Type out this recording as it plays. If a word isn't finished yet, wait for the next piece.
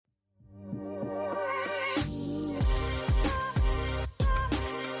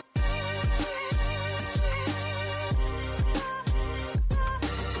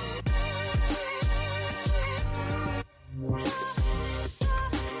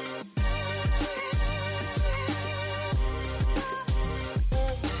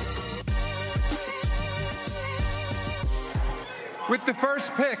With the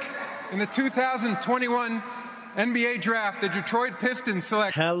first pick in the 2021 NBA Draft, the Detroit Pistons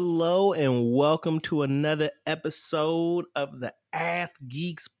select. Hello and welcome to another episode of the Ath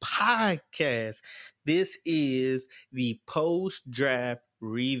Geeks podcast. This is the post-draft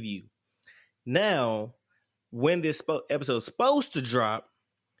review. Now, when this episode is supposed to drop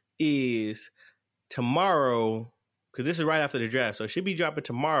is tomorrow, because this is right after the draft, so it should be dropping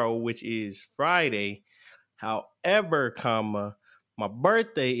tomorrow, which is Friday. However, my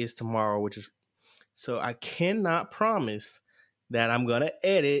birthday is tomorrow, so I cannot promise that I'm going to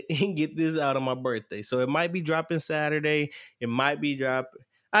edit and get this out on my birthday. So it might be dropping Saturday. It might be dropping.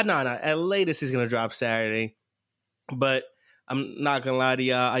 No. At latest, it's going to drop Saturday. But I'm not going to lie to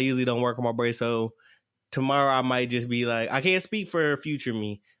y'all. I usually don't work on my birthday. So tomorrow I might just be like, I can't speak for future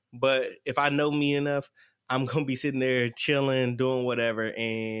me. But if I know me enough, I'm going to be sitting there chilling, doing whatever.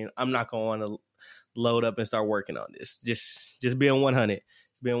 And I'm not going to want to load up and start working on this. Just being 100.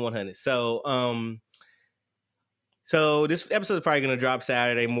 So this episode is probably going to drop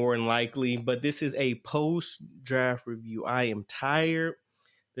Saturday more than likely, but this is a post-draft review. I am tired.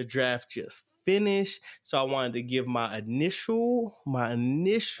 The draft just finished, so I wanted to give my initial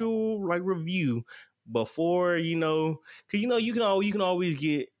review before, because you can always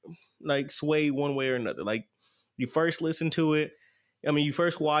get like swayed one way or another. Like you first listen to it, you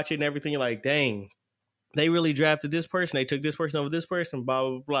first watch it and everything, you're like, dang, they really drafted this person. They took this person over this person, blah,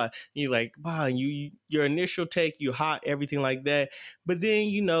 blah, blah. And you're like, wow, your initial take, you hot, everything like that. But then,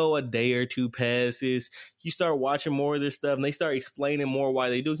 a day or two passes. You start watching more of this stuff, and they start explaining more why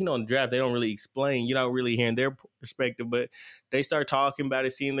they do. In the draft, they don't really explain. You're not really hearing their perspective, but they start talking about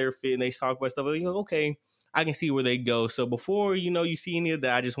it, seeing their fit, and they talk about stuff. And you're like, okay, I can see where they go. So before, you see any of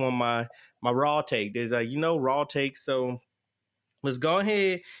that, I just want my raw take. There's raw take. So let's go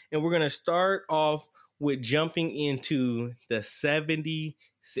ahead, and we're going to start off with jumping into the 76ers,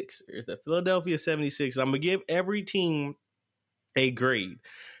 the Philadelphia 76ers. I'm going to give every team a grade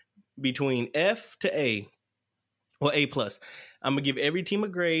between F to A, or A+. I'm going to give every team a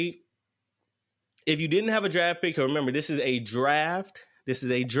grade. If you didn't have a draft pick, remember, this is a draft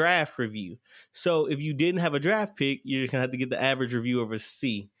review. So if you didn't have a draft pick, you're just going to have to get the average review of a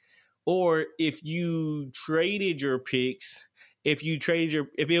C. Or if you traded your picks, if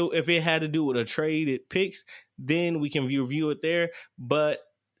it had to do with a traded picks, then we can review it there. But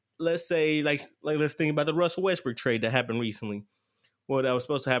let's say let's think about the Russell Westbrook trade that happened recently. Well, that was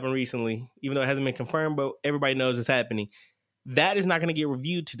supposed to happen recently, even though it hasn't been confirmed, but everybody knows it's happening. That is not going to get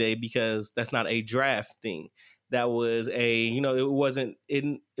reviewed today because that's not a draft thing. That was it wasn't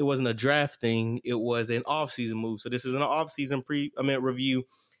a draft thing. It was an off-season move. So this is an off-season review.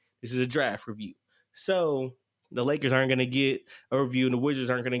 This is a draft review. So the Lakers aren't going to get a review, and the Wizards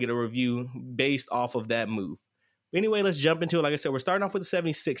aren't going to get a review based off of that move. Anyway, let's jump into it. Like I said, we're starting off with the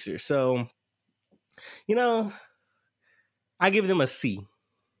 76ers. So, I give them a C.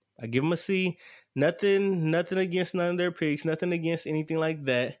 Nothing against none of their picks. Nothing against anything like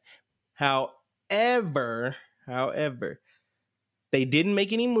that. However, they didn't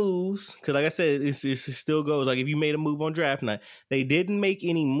make any moves because, like I said, it still goes. Like if you made a move on draft night, they didn't make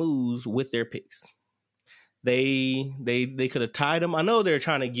any moves with their picks. They could have tied them. I know they're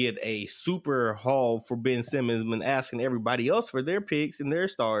trying to get a super haul for Ben Simmons and asking everybody else for their picks and their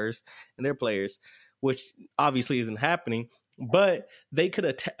stars and their players, which obviously isn't happening. But they could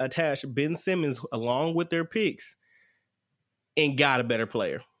attach Ben Simmons along with their picks and got a better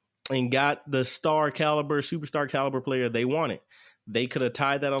player and got the superstar caliber player they wanted. They could have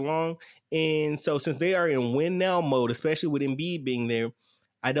tied that along. And so since they are in win now mode, especially with Embiid being there,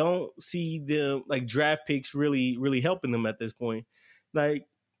 I don't see them draft picks really, really helping them at this point. They're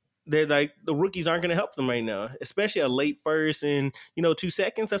the rookies aren't going to help them right now, especially a late first and 2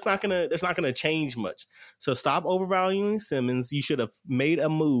 seconds. That's not gonna change much. So stop overvaluing Simmons. You should have made a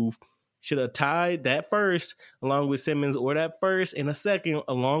move. Should have tied that first along with Simmons, or that first and a second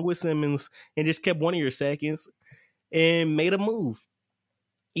along with Simmons, and just kept one of your seconds and made a move.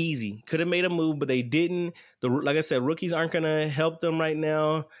 Easy. Could have made a move, but they didn't. Like I said, rookies aren't going to help them right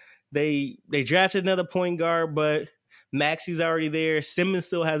now. They drafted another point guard, but Maxi's already there. Simmons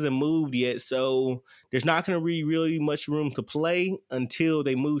still hasn't moved yet, so there's not going to be really much room to play until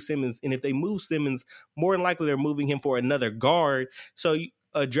they move Simmons. And if they move Simmons, more than likely they're moving him for another guard. So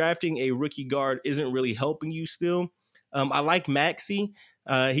drafting a rookie guard isn't really helping you still. I like Maxi.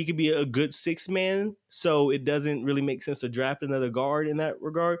 He could be a good 6-man, so it doesn't really make sense to draft another guard in that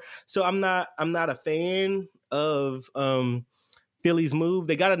regard. So I'm not a fan of Philly's move.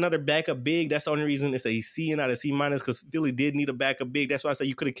 They got another backup big. That's the only reason it's a C and not a C-, because Philly did need a backup big. That's why I said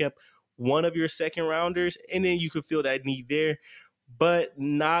you could have kept one of your second rounders, and then you could feel that need there. but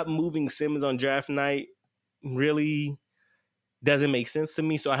not moving Simmons on draft night really doesn't make sense to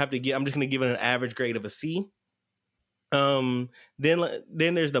me. So I'm just going to give it an average grade of a C. Then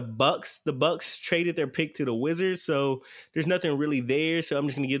there's the Bucks. The Bucks traded their pick to the Wizards, so there's nothing really there. So I'm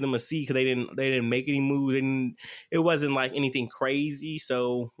just gonna give them a C because they didn't make any moves, and it wasn't like anything crazy.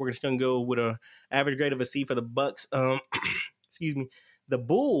 So we're just gonna go with a average grade of a C for the Bucks. Excuse me. The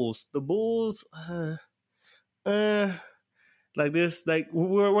Bulls. Like this, like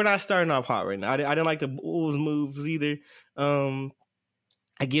we're not starting off hot right now. I didn't like the Bulls moves either. I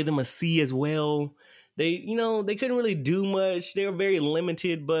give them a C as well. They couldn't really do much. They were very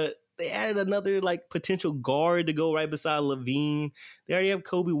limited, but they added another like potential guard to go right beside Levine. They already have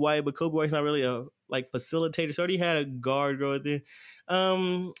Kobe White, but Kobe White's not really a like facilitator. So already had a guard right there.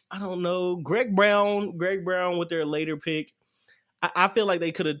 I don't know. Greg Brown with their later pick. I feel like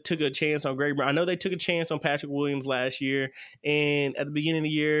they could have took a chance on Greg Brown. I know they took a chance on Patrick Williams last year, and at the beginning of the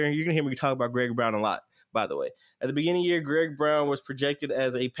year, you're gonna hear me talk about Greg Brown a lot. By the way, at the beginning of the year, Greg Brown was projected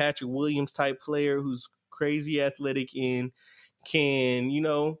as a Patrick Williams type player who's crazy athletic and can,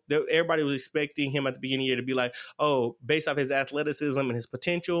 everybody was expecting him at the beginning of the year to be like, oh, based off his athleticism and his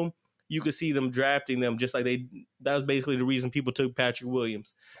potential, you could see them drafting them just like that was basically the reason people took Patrick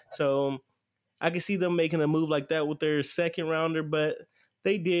Williams. So I can see them making a move like that with their second rounder, but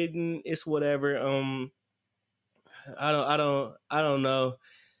they didn't. It's whatever. I don't know.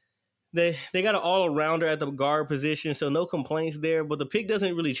 They got an all-arounder at the guard position, so no complaints there, but the pick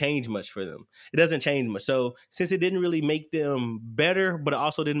doesn't really change much for them. It doesn't change much. So since it didn't really make them better, but it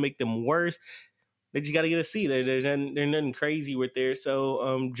also didn't make them worse, they just got to get a C. There's nothing crazy with there.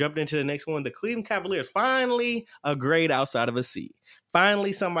 So jumping into the next one, the Cleveland Cavaliers, finally a grade outside of a C.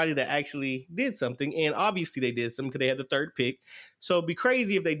 Finally somebody that actually did something, and obviously they did something because they had the third pick. So it'd be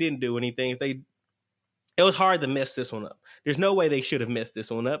crazy if they didn't do anything. It was hard to mess this one up. There's no way they should have messed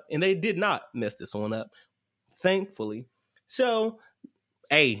this one up, and they did not mess this one up, thankfully. So,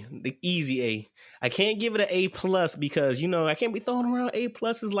 the easy A. I can't give it an A plus because, I can't be throwing around A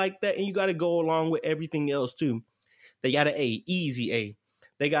pluses like that, and you got to go along with everything else, too. They got an A, easy A.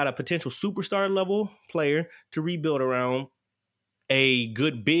 They got a potential superstar level player to rebuild around, a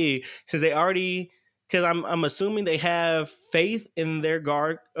good big, since they already... Because I'm assuming they have faith in their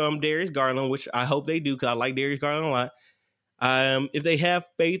guard, Darius Garland, which I hope they do because I like Darius Garland a lot. If they have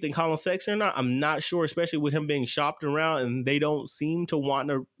faith in Colin Sexton or not, I'm not sure, especially with him being shopped around and they don't seem to want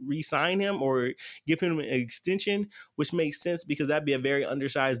to re-sign him or give him an extension, which makes sense because that'd be a very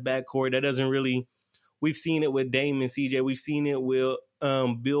undersized backcourt. That doesn't really... We've seen it with Dame and CJ. We've seen it with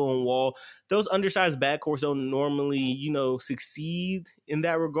Bill and Wall. Those undersized backcourts don't normally, succeed in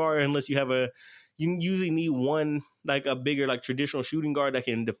that regard unless you have you usually need one, like a bigger, like traditional shooting guard that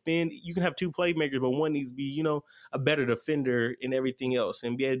can defend. You can have two playmakers, but one needs to be, a better defender in everything else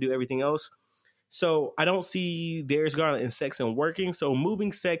and be able to do everything else. So I don't see Darius Garland and Sexton working. So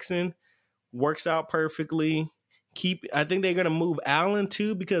moving Sexton works out perfectly. I think they're going to move Allen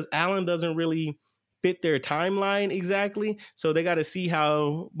too because Allen doesn't really fit their timeline exactly. So they got to see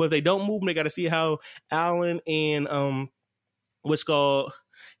how, but if they don't move him, they got to see how Allen and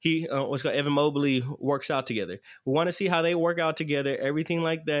Evan Mobley works out together. We want to see how they work out together, everything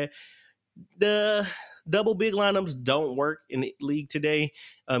like that. The double big lineups don't work in the league today.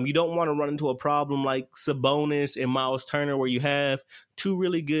 You don't want to run into a problem like Sabonis and Miles Turner where you have two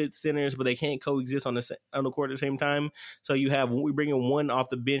really good centers, but they can't coexist on the court at the same time. So we bring in one off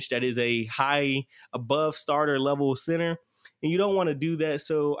the bench that is a high above starter level center. And you don't want to do that.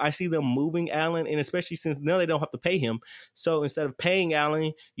 So I see them moving Allen, and especially since now they don't have to pay him. So instead of paying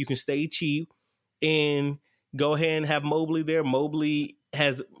Allen, you can stay cheap and go ahead and have Mobley there. Mobley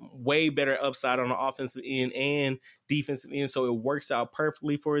has way better upside on the offensive end and defensive end, so it works out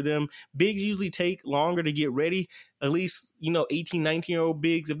perfectly for them. Bigs usually take longer to get ready. At least, 18, 19-year-old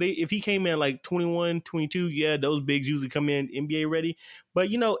bigs. If he came in like 21, 22, yeah, those bigs usually come in NBA ready. But,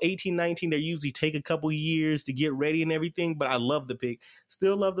 18, 19, they usually take a couple years to get ready and everything. But I love the pick.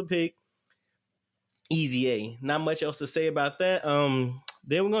 Still love the pick. Easy A. Not much else to say about that.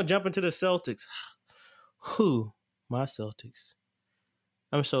 Then we're going to jump into the Celtics. My Celtics.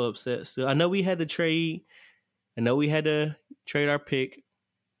 I'm so upset still. I know we had to trade our pick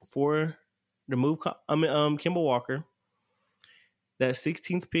for the move. Kemba Walker. That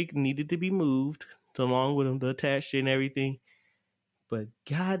 16th pick needed to be moved along with him, the attached and everything. But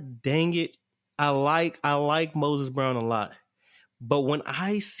god dang it, I like Moses Brown a lot. But when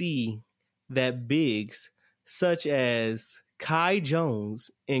I see that bigs such as Kai Jones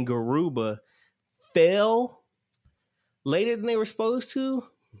and Garuba fell later than they were supposed to,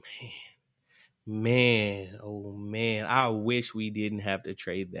 Man, oh man, I wish we didn't have to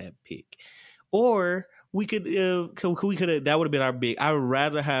trade that pick. Or we could that would have been our big. I would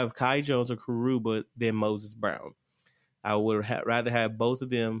rather have Kai Jones or Karuba than Moses Brown. I would rather have both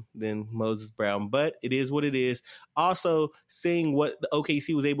of them than Moses Brown, but it is what it is. Also, seeing what the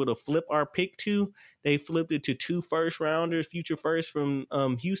OKC was able to flip our pick to, they flipped it to 2 first rounders, future first from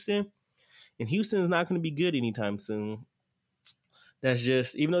Houston, and Houston is not going to be good anytime soon. That's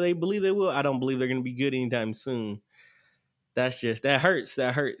just, even though they believe they will, I don't believe they're going to be good anytime soon. That's just, that hurts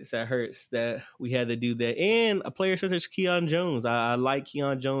that we had to do that. And a player such as Keon Jones, I like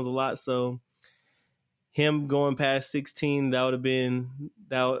Keon Jones a lot, so him going past 16, that would have been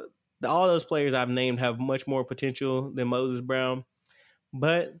all those players I've named have much more potential than Moses Brown.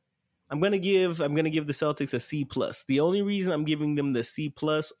 But I'm gonna give the Celtics a C plus. The only reason I'm giving them the C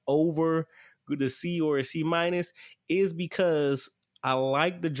plus over the C or a C minus is because I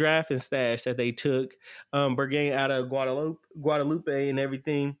like the draft and stash that they took. Bergen out of Guadalupe and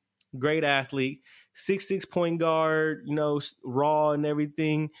everything. Great athlete, 6'6" point guard, raw and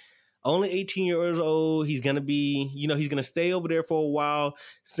everything. Only 18 years old. He's going to be, he's going to stay over there for a while,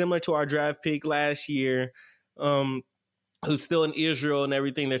 similar to our draft pick last year, who's still in Israel and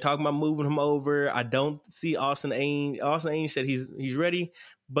everything. They're talking about moving him over. I don't see Austin Ainge. Austin Ainge said he's ready,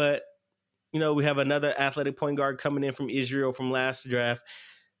 but, we have another athletic point guard coming in from Israel from last draft,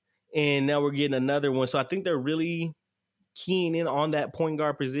 and now we're getting another one. So I think they're really keying in on that point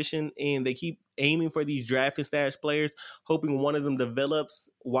guard position, and they keep aiming for these draft and stash players, hoping one of them develops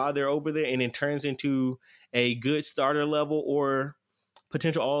while they're over there and it turns into a good starter level or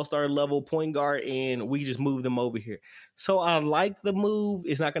potential all-star level point guard, and we just move them over here. So I like the move.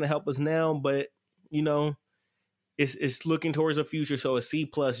 It's not going to help us now, but it's looking towards the future. So a C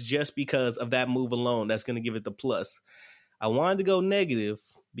plus just because of that move alone. That's going to give it the plus. I wanted to go negative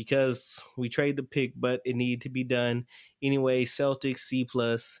because we trade the pick, but it needed to be done anyway. Celtics C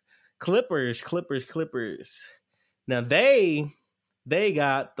plus. Clippers. Now they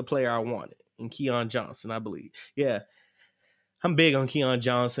got the player I wanted in Keon Johnson, I believe. Yeah, I'm big on Keon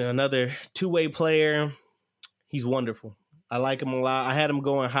Johnson. Another two-way player. He's wonderful. I like him a lot. I had him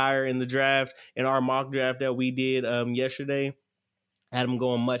going higher in the draft, in our mock draft that we did yesterday. I had him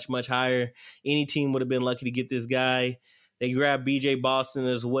going much, much higher. Any team would have been lucky to get this guy. They grabbed BJ Boston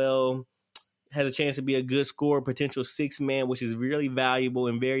as well. Has a chance to be a good scorer, potential 6-man, which is really valuable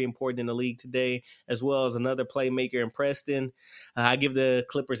and very important in the league today, as well as another playmaker in Preston. I give the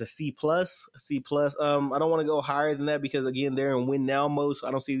Clippers a C plus. I don't want to go higher than that because, again, they're in win now mode, so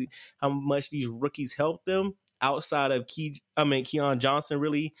I don't see how much these rookies help them outside of Keon Johnson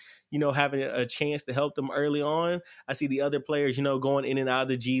really, having a chance to help them early on. I see the other players, going in and out of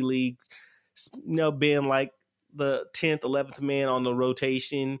the G League, being like the 10th, 11th man on the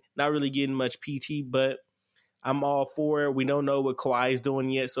rotation, not really getting much PT, but I'm all for it. We don't know what Kawhi is doing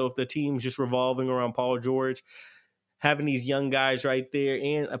yet, so if the team's just revolving around Paul George, having these young guys right there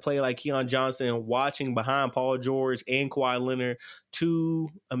and a player like Keon Johnson and watching behind Paul George and Kawhi Leonard, two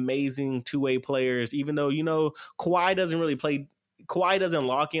amazing two-way players, even though, Kawhi doesn't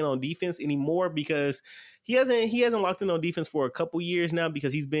lock in on defense anymore because he hasn't locked in on defense for a couple years now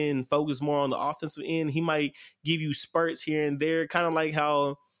because he's been focused more on the offensive end. He might give you spurts here and there, kind of like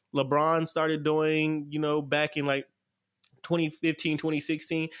how LeBron started doing, back in like 2015,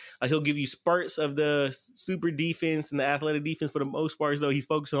 2016. Like he'll give you spurts of the super defense and the athletic defense for the most part, though he's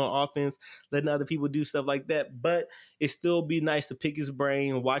focusing on offense, letting other people do stuff like that. But it still be nice to pick his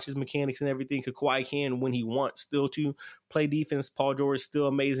brain, watch his mechanics and everything, because Kawhi can, when he wants, still to play defense. Paul George is still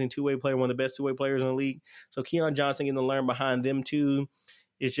amazing two-way player, one of the best two-way players in the league. So Keon Johnson getting to learn behind them too.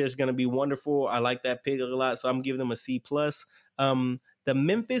 It's just going to be wonderful. I like that pick a lot, so I'm giving them a C+. The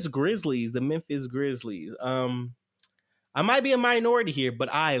Memphis Grizzlies. I might be a minority here, but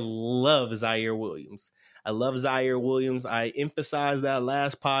I love Zaire Williams. I emphasized that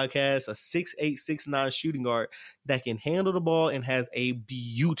last podcast, a 6'8", 6'9" shooting guard that can handle the ball and has a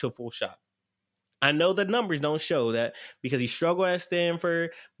beautiful shot. I know the numbers don't show that because he struggled at Stanford,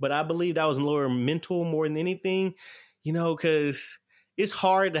 but I believe that was more mental more than anything, because it's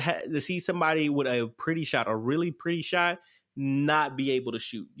hard to see somebody with a pretty shot, a really pretty shot, not be able to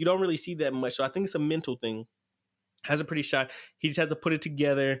shoot. You don't really see that much, so I think it's a mental thing. Has a pretty shot. He just has to put it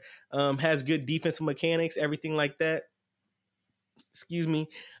together. Has good defensive mechanics, everything like that. Excuse me.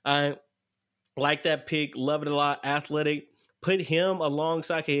 I like that pick. Love it a lot. Athletic. Put him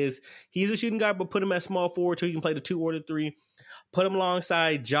alongside he's a shooting guard, but put him at small forward so he can play the 2 or the 3. Put him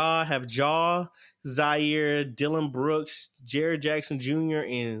alongside Ja. Have Ja, Zaire, Dylan Brooks, Jared Jackson Jr.,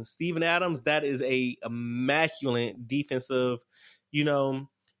 and Steven Adams. That is a immaculate defensive,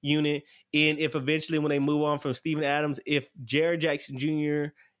 unit. And if eventually when they move on from Steven Adams, if Jared Jackson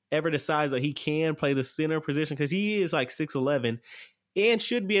Jr. ever decides that he can play the center position, because he is like 6'11", and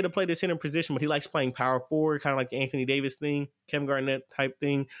should be able to play the center position, but he likes playing power forward, kind of like the Anthony Davis thing, Kevin Garnett type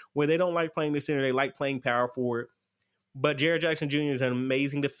thing, where they don't like playing the center, they like playing power forward. But Jared Jackson Jr. is an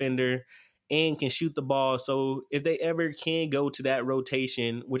amazing defender and can shoot the ball. So if they ever can go to that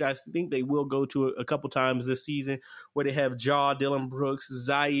rotation, which I think they will go to a couple times this season, where they have Ja, Dillon Brooks,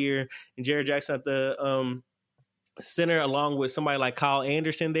 Zaire, and Jared Jackson at the center, along with somebody like Kyle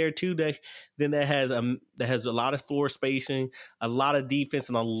Anderson there too, that has a lot of floor spacing, a lot of defense,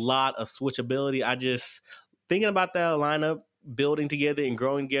 and a lot of switchability. I just thinking about that lineup building together and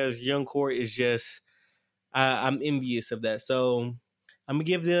growing together as a young core is just I'm envious of that. So I'm gonna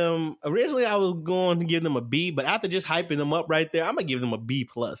give them. Originally, I was going to give them a B, but after just hyping them up right there, I'm gonna give them a B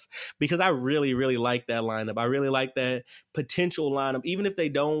plus because I really, really like that lineup. I really like that potential lineup, even if they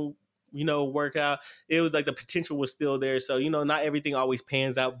don't, work out. It was like the potential was still there. So not everything always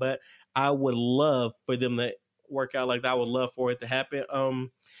pans out, but I would love for them to work out like that. I would love for it to happen.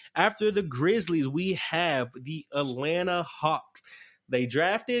 After the Grizzlies, we have the Atlanta Hawks. They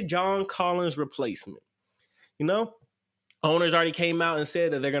drafted John Collins' replacement. Owners already came out and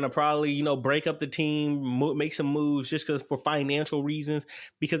said that they're going to probably, break up the team, make some moves just because for financial reasons,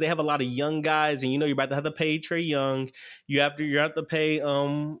 because they have a lot of young guys and, you're about to have to pay Trae Young. You have to pay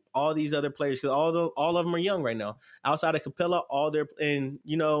all these other players because all of them are young right now. Outside of Capella, and,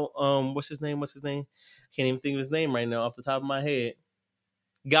 what's his name? Can't even think of his name right now off the top of my head.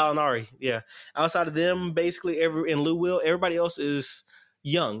 Gallinari. Yeah. Outside of them, basically and Lou Will, everybody else is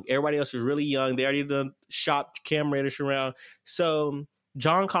young. Everybody else is really young. They already done shopped Cam Reddish around. So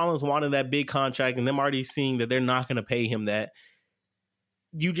John Collins wanted that big contract, and them already seeing that they're not going to pay him that.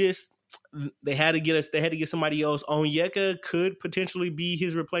 They had to get somebody else. Onyeka could potentially be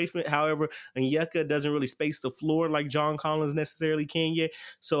his replacement. However, Onyeka doesn't really space the floor like John Collins necessarily can yet.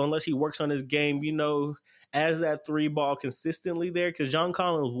 So unless he works on his game, as that three ball consistently there, because John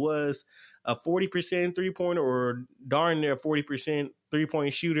Collins was a 40% three-pointer or darn near 40%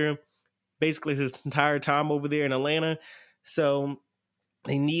 three-point shooter basically his entire time over there in Atlanta. So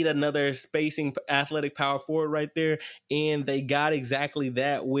they need another spacing athletic power forward right there, and they got exactly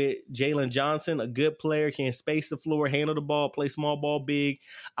that with Jalen Johnson, a good player, can space the floor, handle the ball, play small ball big.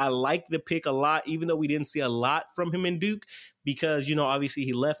 I like the pick a lot, even though we didn't see a lot from him in Duke because, obviously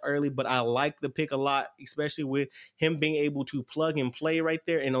he left early, but I like the pick a lot, especially with him being able to plug and play right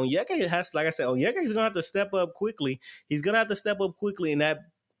there. And Onyeka Onyeka is going to have to step up quickly. He's going to have to step up quickly, and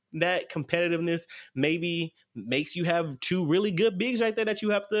that competitiveness maybe makes you have two really good bigs right there that you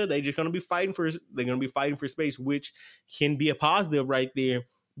have to. They're going to be fighting for space, which can be a positive right there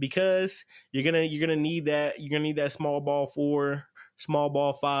because you're gonna need that. You're gonna need that small ball 4, small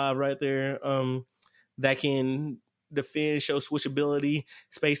ball 5 right there. That can defend, show switchability,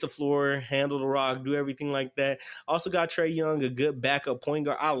 space the floor, handle the rock, do everything like that. Also got Trae Young, a good backup point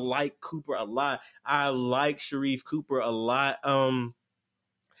guard. I like Cooper a lot. I like Sharife Cooper a lot.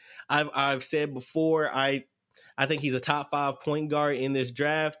 I've said before, I think he's a top 5 point guard in this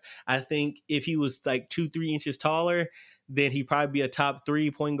draft. I think if he was like 2-3 inches taller, then he'd probably be a top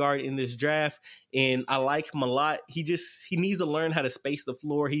 3 point guard in this draft. And I like him a lot. He needs to learn how to space the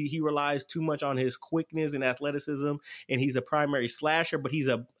floor. He relies too much on his quickness and athleticism, and he's a primary slasher, but he's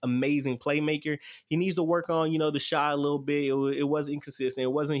an amazing playmaker. He needs to work on, the shot a little bit. It was inconsistent.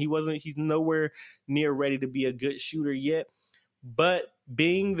 He's nowhere near ready to be a good shooter yet. But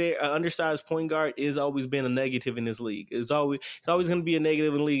being there, an undersized point guard is always been a negative in this league. It's always going to be a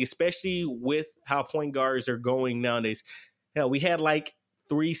negative in the league, especially with how point guards are going nowadays. Hell, we had like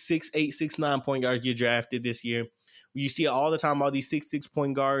 3, 6, 8, 6, 9 point guards get drafted this year. You see all the time, all these 6'6"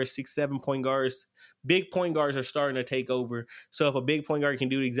 point guards, 6'7" point guards. Big point guards are starting to take over. So if a big point guard can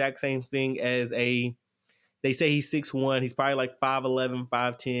do the exact same thing as they say he's 6'1", he's probably like 5'11",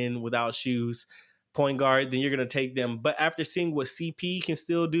 5'10" without shoes. Point guard, then you're going to take them. But after seeing what CP can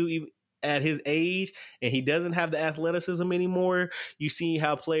still do even at his age, and he doesn't have the athleticism anymore, you see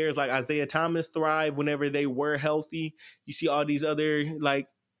how players like Isaiah Thomas thrive whenever they were healthy. You see all these other, you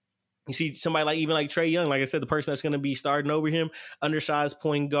see somebody like Trae Young, like I said, the person that's going to be starting over him, undersized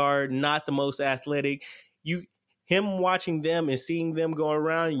point guard, not the most athletic. Him watching them and seeing them go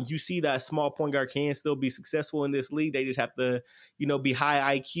around, you see that small point guard can still be successful in this league. They just have to, be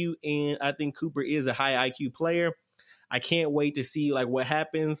high IQ. And I think Cooper is a high IQ player. I can't wait to see what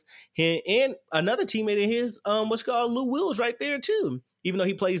happens. And another teammate of his, what's called Lou Will, right there too. Even though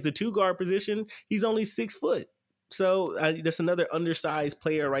he plays the 2 guard position, he's only 6 foot. So that's another undersized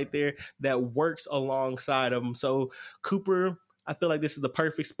player right there that works alongside of him. So Cooper, I feel like this is the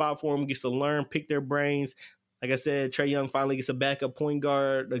perfect spot for him. Gets to learn, pick their brains. Like I said, Trae Young finally gets a backup point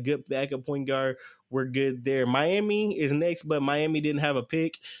guard, a good backup point guard. We're good there. Miami is next, but Miami didn't have a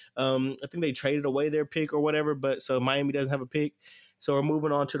pick. I think they traded away their pick or whatever, but so Miami doesn't have a pick. So we're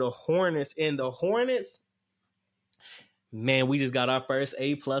moving on to the Hornets. And the Hornets, man, we just got our first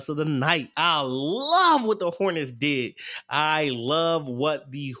A+ of the night. I love what the Hornets did. I love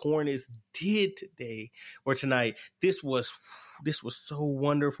what the Hornets did today or tonight. This was so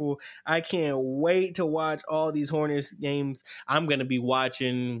wonderful. I can't wait to watch all these Hornets games. I'm going to be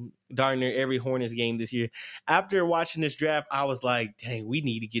watching darn near every Hornets game this year. After watching this draft, I was like, dang, we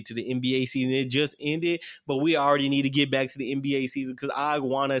need to get to the NBA season. It just ended, but we already need to get back to the NBA season because I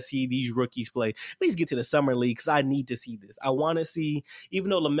want to see these rookies play. At least get to the Summer League because I need to see this. I want to see, even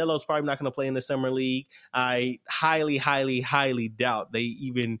though LaMelo's probably not going to play in the Summer League, I highly, highly, highly doubt they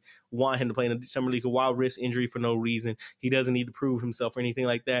even want him to play in the Summer League, a wild wrist injury for no reason. He doesn't need to prove himself or anything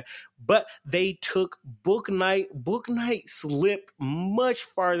like that. But they took Book Knight. Book Knight slipped much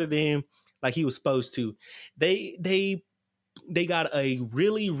farther than like he was supposed to. They got a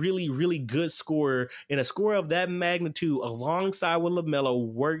really, really, really good scorer, and a scorer of that magnitude alongside with LaMelo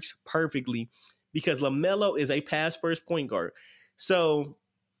works perfectly because LaMelo is a pass-first point guard. So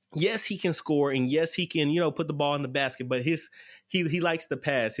yes, he can score, and yes, he can, put the ball in the basket, but he likes to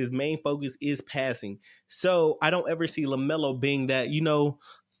pass. His main focus is passing. So I don't ever see LaMelo being that,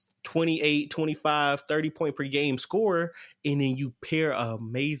 28, 25, 30 point per game scorer, and then you pair an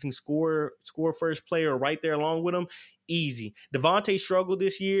amazing score first player right there along with him. Easy. Devontae struggled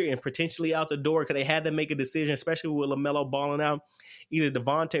this year and potentially out the door because they had to make a decision, especially with LaMelo balling out. Either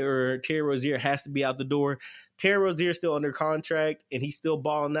Devontae or Terry Rozier has to be out the door. Terry Rozier is still under contract and he's still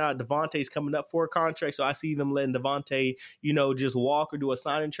balling out. Devontae's coming up for a contract, so I see them letting Devontae, just walk or do a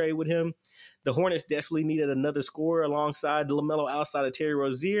sign and trade with him. The Hornets desperately needed another scorer alongside LaMelo outside of Terry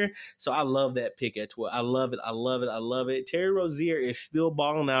Rozier. So I love that pick at 12. I love it. I love it. I love it. Terry Rozier is still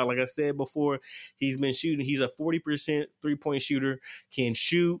balling out. Like I said before, he's been shooting. He's a 40% three-point shooter, can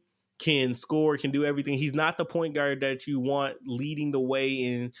shoot, can score, can do everything. He's not the point guard that you want leading the way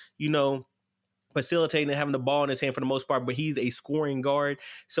and, facilitating and having the ball in his hand for the most part, but he's a scoring guard.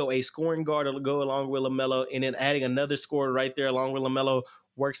 So a scoring guard will go along with LaMelo, and then adding another scorer right there along with LaMelo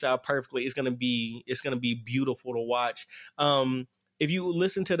works out perfectly. It's gonna be beautiful to watch. If you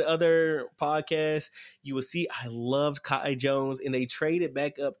listen to the other podcasts, you will see I loved Kai Jones, and they traded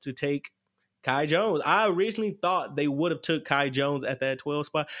back up to take Kai Jones. I originally thought they would have took Kai Jones at that 12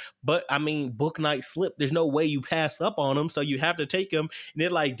 spot, but I mean, Book Knight slipped. There's no way you pass up on him, so you have to take him. And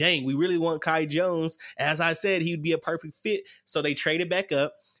they're like, dang, we really want Kai Jones. As I said, he'd be a perfect fit. So they traded back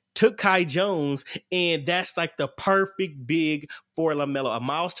up, took Kai Jones, and that's like the perfect big for LaMelo, a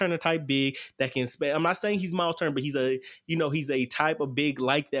Miles Turner type big that can space. I'm not saying he's Miles Turner, but he's a type of big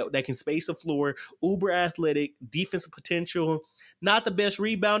like that can space the floor, uber athletic, defensive potential. Not the best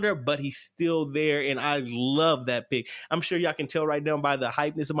rebounder, but he's still there, and I love that pick. I'm sure y'all can tell right now by the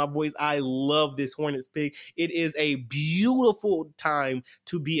hypeness of my voice, I love this Hornets pick. It is a beautiful time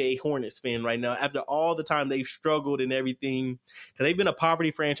to be a Hornets fan right now after all the time they've struggled and everything, because they've been a poverty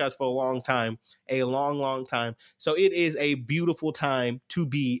franchise for a long time, a long, long time. So it is a beautiful time to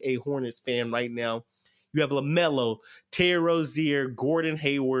be a Hornets fan right now. You have LaMelo, Terry Rozier, Gordon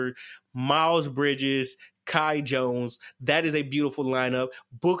Hayward, Miles Bridges, Kai Jones. That is a beautiful lineup.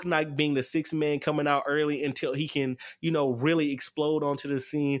 Book Knight being the sixth man coming out early until he can, really explode onto the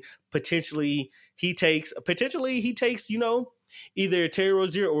scene. Potentially he takes, either Terry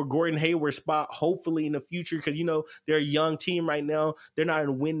Rozier or Gordon Hayward spot, hopefully in the future, because, they're a young team right now. They're not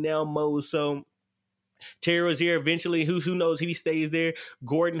in win now mode. So Terry Rozier eventually, who knows if he stays there.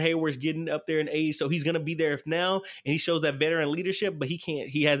 Gordon Hayward's getting up there in age, so he's going to be there now, and he shows that veteran leadership, but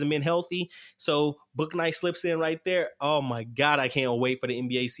he hasn't been healthy. So Book Knight slips in right there. Oh my God, I can't wait for the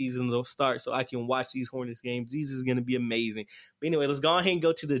NBA season to start so I can watch these Hornets games. These is going to be amazing. But anyway, let's go ahead and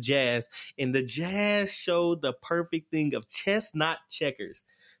go to the Jazz. And the Jazz showed the perfect thing of chess, not checkers.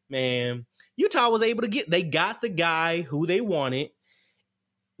 Man, Utah was able to they got the guy who they wanted,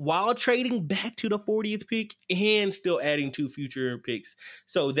 while trading back to the 40th pick and still adding 2 future picks.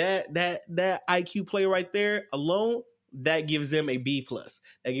 So that IQ play right there alone, that gives them a B+.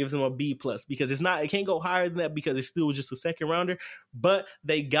 That gives them a B+ because it can't go higher than that because it's still just a second rounder. But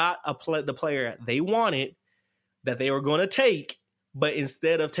they got the player they wanted that they were going to take, but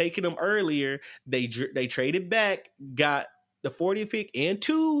instead of taking them earlier, they traded back, got the 40th pick and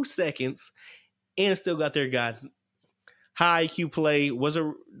 2 seconds, and still got their guy. High IQ play was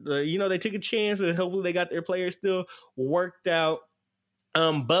they took a chance and hopefully they got their players still worked out.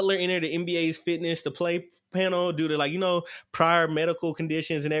 Butler entered the NBA's fitness to play panel due to, like, prior medical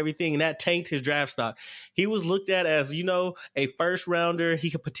conditions and everything, and that tanked his draft stock. He was looked at as, a first rounder.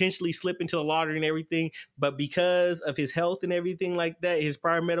 He could potentially slip into the lottery and everything, but because of his health and everything like that, his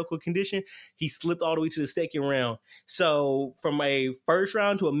prior medical condition, he slipped all the way to the second round. So from a first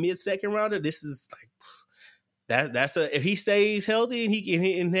round to a mid-second rounder, this is like, that's if he stays healthy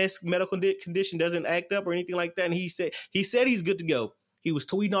and his medical condition doesn't act up or anything like that, and he said he's good to go. He was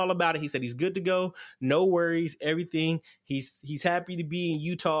tweeting all about it. He said he's good to go, no worries, everything. He's happy to be in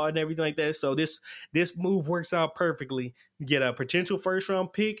Utah and everything like that. So this move works out perfectly. Get a potential first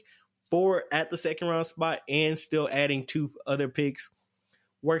round pick at the second round spot, and still adding 2 other picks.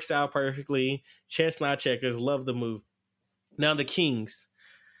 Works out perfectly. Chestnut checkers, love the move. Now the Kings.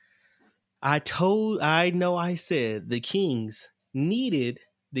 I said the Kings needed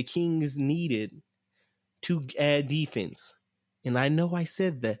to add defense. And I know I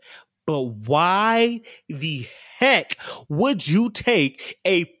said that, but why the heck would you take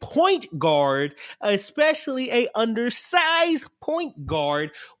a point guard, especially a undersized point guard,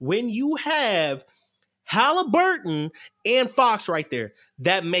 when you have Halliburton and Fox right there?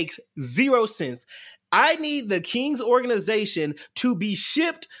 That makes zero sense. I need the Kings organization to be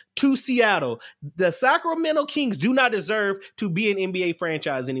shipped to Seattle. The Sacramento Kings do not deserve to be an NBA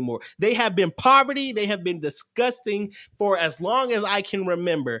franchise anymore. They have been poverty. They have been disgusting for as long as I can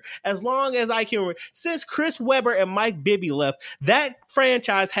remember. Since Chris Webber and Mike Bibby left, that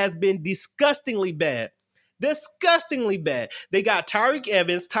franchise has been disgustingly bad. Disgustingly bad. They got Tyreke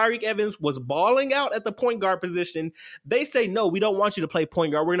Evans. Tyreke Evans was balling out at the point guard position. They say, no, we don't want you to play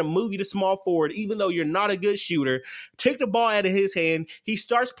point guard. We're going to move you to small forward, even though you're not a good shooter. Take the ball out of his hand. He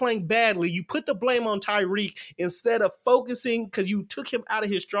starts playing badly. You put the blame on Tyreke instead of focusing, because you took him out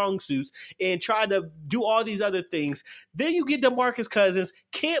of his strong suits and tried to do all these other things. Then you get DeMarcus Cousins,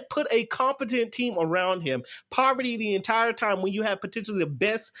 can't put a competent team around him. Poverty the entire time when you have potentially the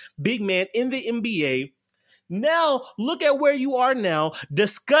best big man in the NBA. Now, look at where you are now.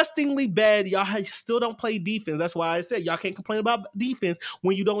 Disgustingly bad. Y'all still don't play defense. That's why I said y'all can't complain about defense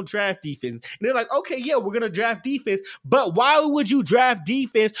when you don't draft defense. And they're like, okay, yeah, we're going to draft defense. But why would you draft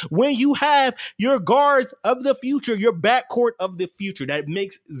defense when you have your guards of the future, your backcourt of the future? That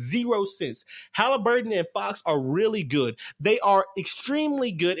makes zero sense. Halliburton and Fox are really good. They are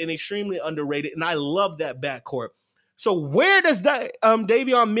extremely good and extremely underrated. And I love that backcourt. So where does that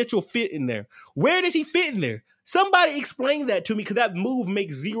Davion Mitchell fit in there? Where does he fit in there? Somebody explain that to me, because that move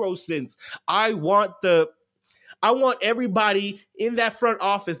makes zero sense. I want everybody in that front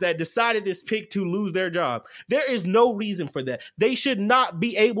office that decided this pick to lose their job. There is no reason for that. They should not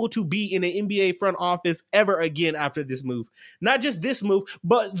be able to be in an NBA front office ever again after this move. Not just this move,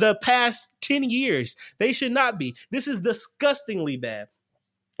 but the past 10 years. They should not be. This is disgustingly bad.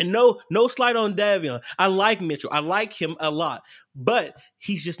 And no slight on Davion. I like Mitchell. I like him a lot. But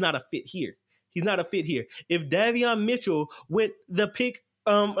he's just not a fit here. He's not a fit here. If Davion Mitchell went the pick,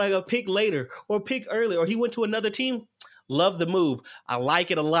 like a pick later or pick early, or he went to another team, love the move. I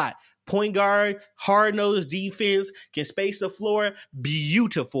like it a lot. Point guard, hard-nosed defense, can space the floor.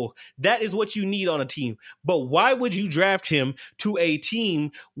 Beautiful. That is what you need on a team. But why would you draft him to a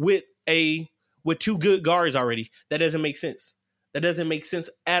team with 2 good guards already? That doesn't make sense. That doesn't make sense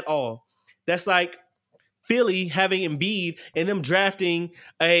at all. That's like Philly having Embiid and them drafting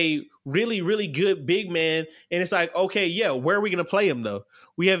a really, really good big man. And it's like, okay, yeah, where are we going to play him, though?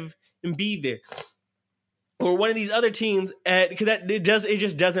 We have Embiid there. Or one of these other teams, because it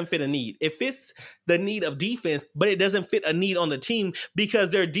just doesn't fit a need. It fits the need of defense, but it doesn't fit a need on the team, because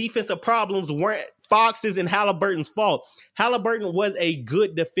their defensive problems weren't Fox's and Halliburton's fault. Halliburton was a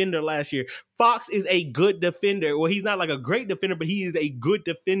good defender last year. Fox is a good defender. Well, he's not like a great defender, but he is a good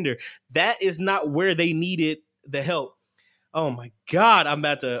defender. That is not where they needed the help. Oh my God, I'm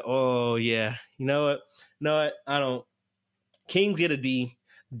about to. Oh yeah, you know what? No, I don't. Kings get a D.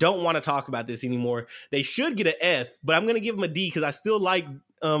 Don't want to talk about this anymore. They should get an F, but I'm going to give them a D because I still like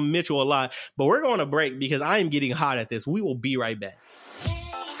Mitchell a lot. But we're going to break because I am getting hot at this. We will be right back.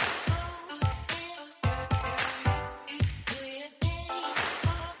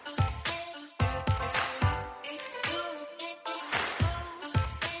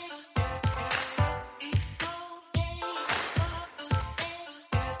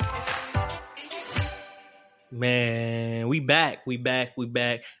 Man, we back.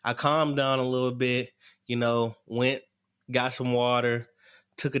 I calmed down a little bit, went, got some water,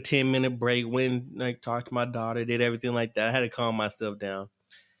 took a 10-minute break, went, talked to my daughter, did everything like that. I had to calm myself down.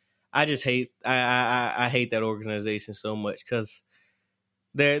 I just hate, I hate that organization so much, because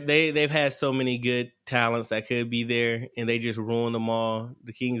they've had so many good talents that could be there, and they just ruined them all.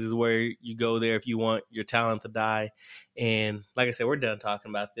 The Kings is where you go there if you want your talent to die. And like I said, we're done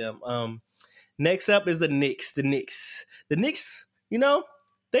talking about them. Next up is the Knicks. The Knicks,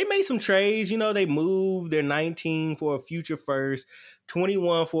 they made some trades. They moved their 19 for a future first,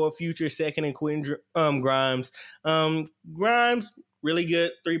 21 for a future second, and Quentin Grimes. Grimes, really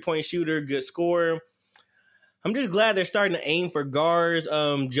good 3-point shooter, good scorer. I'm just glad they're starting to aim for guards.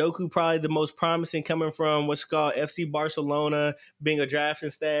 Joku probably the most promising, coming from what's called FC Barcelona, being a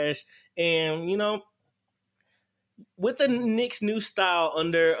drafting stash. And, with the Knicks' new style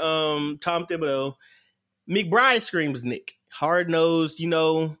under Tom Thibodeau, McBride screams Nick. Hard-nosed,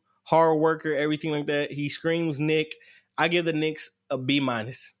 hard worker, everything like that. He screams Nick. I give the Knicks a B-.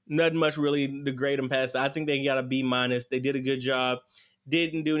 Nothing much really to grade them past that. I think they got a B-. They did a good job.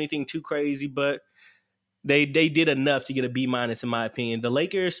 Didn't do anything too crazy, but they did enough to get a B- in my opinion. The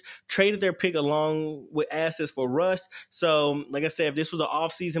Lakers traded their pick along with assets for Russ. So, like I said, if this was an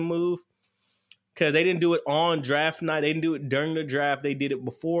offseason move, because they didn't do it on draft night, they didn't do it during the draft, they did it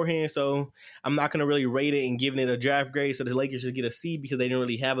beforehand. So I'm not going to really rate it and giving it a draft grade. So the Lakers just get a C because they didn't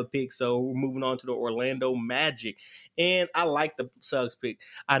really have a pick. So we're moving on to the Orlando Magic. And I like the Suggs pick.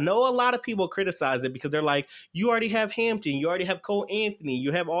 I know a lot of people criticize it because they're like, you already have Hampton, you already have Cole Anthony,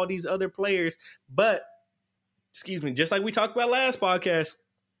 you have all these other players. But just like we talked about last podcast,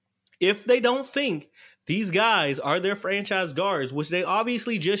 if they don't think these guys are their franchise guards, which they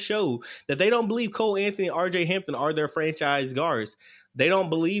obviously just showed that they don't believe Cole Anthony and RJ Hampton are their franchise guards. They don't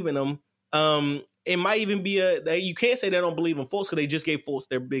believe in them. It might even be you can't say they don't believe in Fultz because they just gave Fultz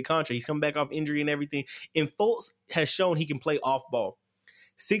their big contract. He's coming back off injury and everything. And Fultz has shown he can play off ball.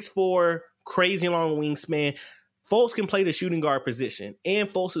 6'4", crazy long wingspan. Fultz can play the shooting guard position, and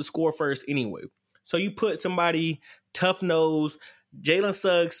Fultz is score first anyway. So you put somebody tough nose. Jalen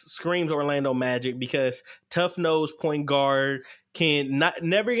Suggs screams Orlando Magic because tough nose point guard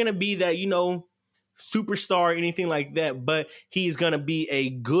never gonna be that, superstar or anything like that, but he's gonna be a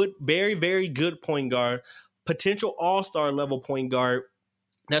good, very, very good point guard, potential all-star level point guard.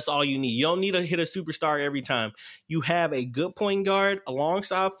 That's all you need. You don't need to hit a superstar every time. You have a good point guard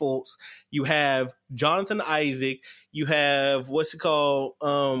alongside Fultz. You have Jonathan Isaac. You have Wendell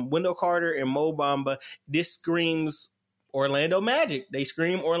Carter and Mo Bamba. This screams Orlando Magic. They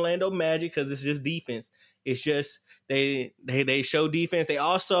scream Orlando Magic because it's just defense. It's just they show defense. They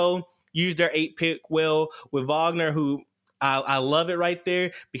also use their 8 pick well with Wagner, who I love it right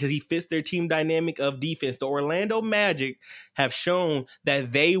there because he fits their team dynamic of defense. The Orlando Magic have shown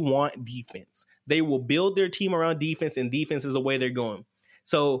that they want defense. They will build their team around defense, and defense is the way they're going.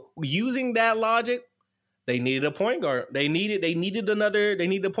 So using that logic, they needed a point guard. They needed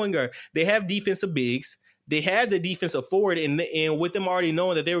a point guard. They have defensive bigs. They had the defensive forward, and with them already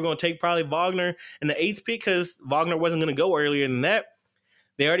knowing that they were going to take probably Wagner in the 8th pick because Wagner wasn't going to go earlier than that,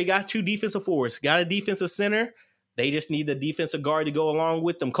 they already got 2 defensive forwards, got a defensive center. They just need the defensive guard to go along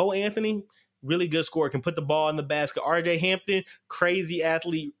with them. Cole Anthony, really good scorer, can put the ball in the basket. RJ Hampton, crazy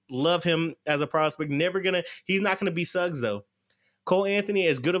athlete, love him as a prospect. He's not gonna be Suggs though. Cole Anthony,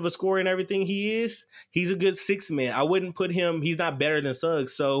 as good of a scorer and everything he is, he's a good 6 man. I wouldn't put him. He's not better than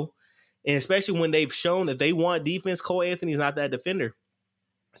Suggs. So, and especially when they've shown that they want defense, Cole Anthony's not that defender.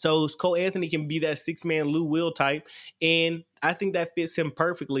 So Cole Anthony can be that 6-man Lou Will type, and I think that fits him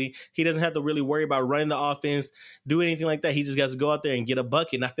perfectly. He doesn't have to really worry about running the offense, do anything like that. He just got to go out there and get a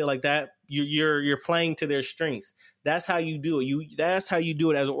bucket. And I feel like that you're playing to their strengths. That's how you do it. That's how you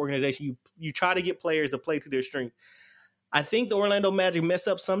do it as an organization. You try to get players to play to their strength. I think the Orlando Magic mess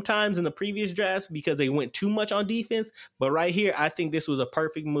up sometimes in the previous drafts because they went too much on defense. But right here, I think this was a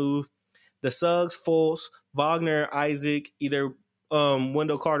perfect move. The Suggs, Fultz, Wagner, Isaac, either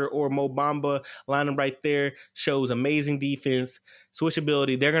Wendell Carter or Mo Bamba lining right there shows amazing defense,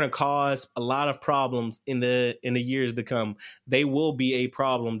 switchability. They're going to cause a lot of problems in the years to come. They will be a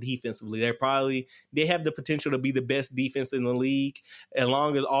problem defensively. They have the potential to be the best defense in the league as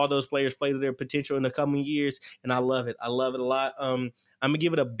long as all those players play to their potential in the coming years. And I love it. I love it a lot. I'm gonna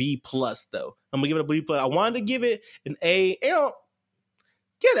give it a B+ though. I'm gonna give it a B+. I wanted to give it an A.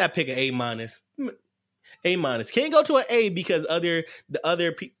 Give that pick an A-. A-. Can't go to an A because the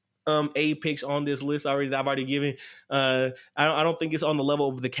other A picks on this list I've already given. I don't think it's on the level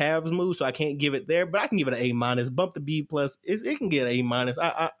of the Cavs move, so I can't give it there. But I can give it an A-. Bump the B+. It can get an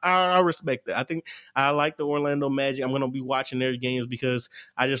A-. I respect that. I think I like the Orlando Magic. I'm gonna be watching their games because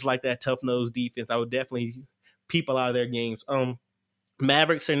I just like that tough nosed defense. I would definitely peep a lot of their games.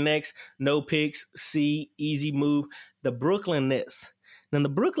 Mavericks are next. No picks. C, easy move. The Brooklyn Nets. Now, the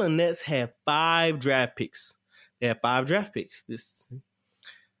Brooklyn Nets have 5 draft picks. They have 5 draft picks.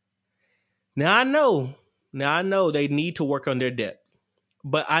 Now I know they need to work on their depth,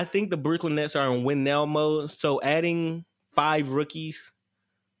 but I think the Brooklyn Nets are in win now mode. So adding 5 rookies,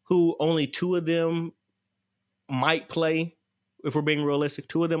 who only 2 of them might play. If we're being realistic,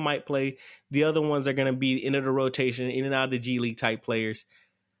 2 of them might play. The other ones are going to be into the rotation, in and out of the G League type players.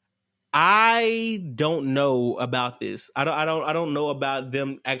 I don't know about this. I don't know about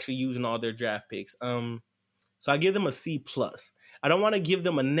them actually using all their draft picks. So I give them a C plus. I don't want to give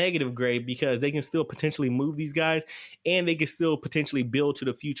them a negative grade because they can still potentially move these guys and they can still potentially build to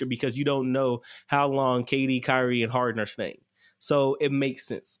the future because you don't know how long KD, Kyrie, and Harden are staying. So it makes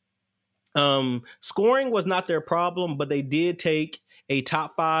sense. Scoring was not their problem, but they did take a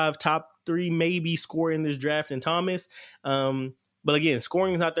top 5, top 3 maybe score in this draft in Thomas. But again,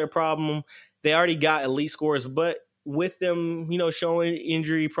 scoring is not their problem. They already got elite scores, but with them, showing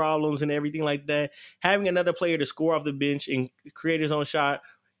injury problems and everything like that, having another player to score off the bench and create his own shot,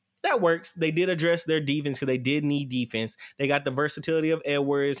 that works. They did address their defense because they did need defense. They got the versatility of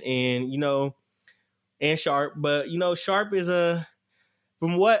Edwards and Sharp, but Sharp is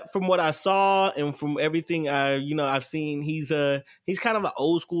from what I saw and from everything I've seen, he's kind of an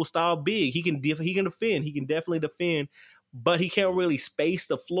old school style big. He can defend. He can definitely defend, but he can't really space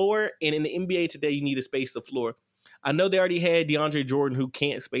the floor. And in the NBA today, you need to space the floor. I know they already had DeAndre Jordan who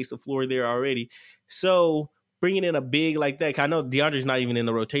can't space the floor there already. So bringing in a big like that, I know DeAndre's not even in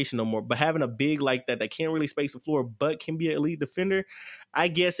the rotation no more, but having a big like that can't really space the floor but can be an elite defender, I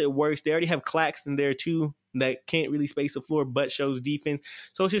guess it works. They already have Claxton there too that can't really space the floor but shows defense.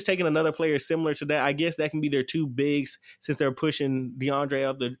 So it's just taking another player similar to that. I guess that can be their 2 bigs since they're pushing DeAndre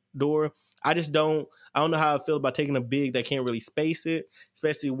out the door. I don't know how I feel about taking a big that can't really space it,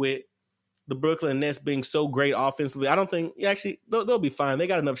 especially with the Brooklyn Nets being so great offensively. I don't think actually they'll be fine. They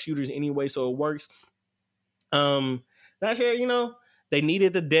got enough shooters anyway, so it works. Not sure, they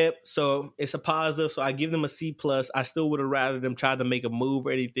needed the depth, so it's a positive. So I give them a C plus. I still would have rather them try to make a move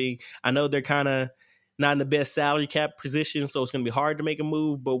or anything. I know they're kind of not in the best salary cap position, so it's going to be hard to make a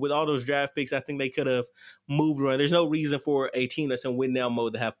move. But with all those draft picks, I think they could have moved around. There's no reason for a team that's in win now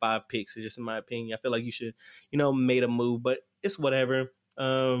mode to have 5 picks. It's just in my opinion. I feel like you should, made a move, but it's whatever.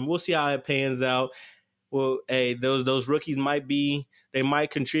 We'll see how it pans out. Well, hey, those rookies might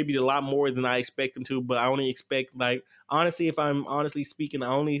contribute a lot more than I expect them to, but I only expect, honestly, if I'm honestly speaking, I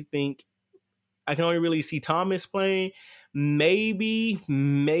can only really see Thomas playing, maybe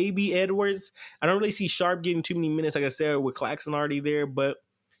Edwards. I don't really see Sharp getting too many minutes, like I said, with Claxton already there, but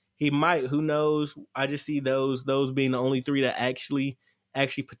he might. Who knows? I just see those being the only 3 that actually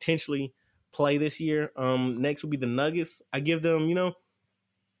potentially play this year. Next would be the Nuggets. I give them,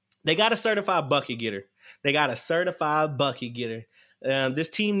 they got a certified bucket getter. This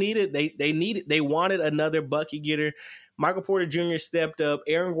team they wanted another bucket getter. Michael Porter Jr. stepped up.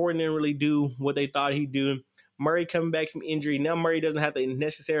 Aaron Gordon didn't really do what they thought he'd do. Murray coming back from injury. Now Murray doesn't have to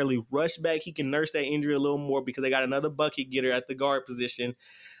necessarily rush back. He can nurse that injury a little more because they got another bucket getter at the guard position.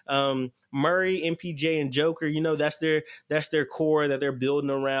 Murray, MPJ, and Joker, that's their core that they're building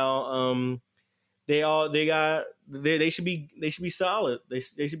around. They should be solid.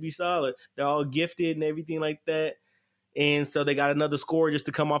 They should be solid. They're all gifted and everything like that. And so they got another scorer just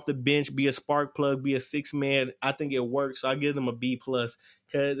to come off the bench, be a spark plug, be a 6-man. I think it works. So I give them a B plus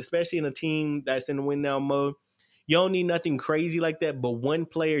because especially in a team that's in the win now mode, you don't need nothing crazy like that, but one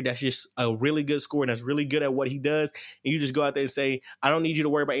player that's just a really good scorer and that's really good at what he does, and you just go out there and say, I don't need you to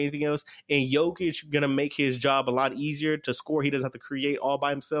worry about anything else. And Jokic going to make his job a lot easier to score. He doesn't have to create all by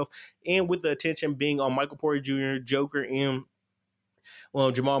himself. And with the attention being on Michael Porter Jr., Joker, and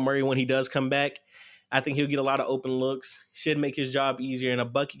Jamal Murray when he does come back, I think he'll get a lot of open looks. Should make his job easier. And a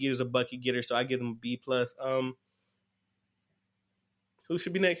bucket getter is a bucket getter, so I give him a B plus. Who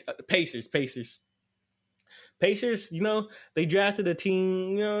should be next? Pacers. They drafted a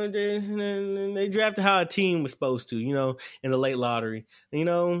team. They drafted how a team was supposed to. In the late lottery.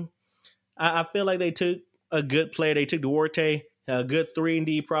 I feel like they took a good player. They took Duarte, a good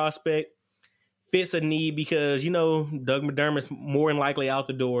 3-and-D prospect. Fits a need because Doug McDermott's more than likely out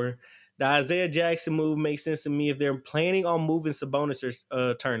the door. The Isaiah Jackson move makes sense to me if they're planning on moving Sabonis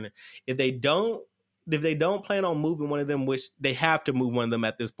or Turner. If they don't plan on moving one of them, which they have to move one of them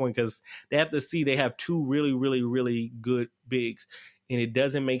at this point because they have to see they have 2 really, really, really good bigs. And it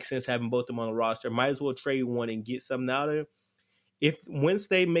doesn't make sense having both of them on the roster. Might as well trade one and get something out of it. Once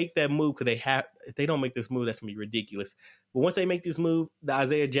they make that move, because if they don't make this move, that's going to be ridiculous. But once they make this move, the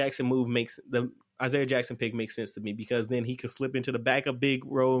Isaiah Jackson pick makes sense to me because then he can slip into the backup big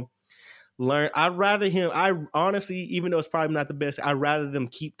role. learn. I'd rather him. I honestly, even though it's probably not the best, I'd rather them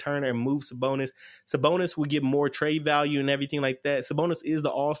keep Turner and move Sabonis. Sabonis would get more trade value and everything like that. Sabonis is the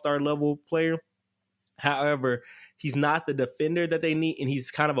all-star level player. However, he's not the defender that they need, and he's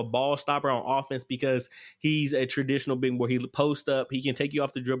kind of a ball stopper on offense because he's a traditional big boy. He post up, he can take you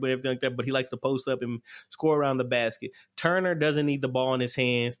off the dribble and everything like that, but he likes to post up and score around the basket. Turner doesn't need the ball in his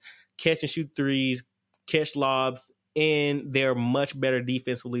hands, catch and shoot threes, catch lobs, and they're much better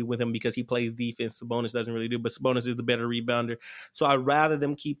defensively with him because he plays defense. Sabonis doesn't really do, but Sabonis is the better rebounder. So I'd rather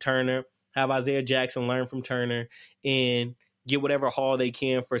them keep Turner, have Isaiah Jackson learn from Turner, and get whatever haul they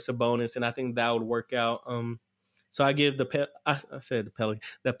can for Sabonis, and I think that would work out. So I give the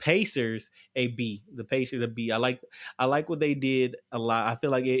Pacers a B. The Pacers a B. I like what they did a lot. I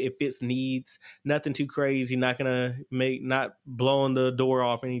feel like it fits needs. Nothing too crazy. Not blowing the door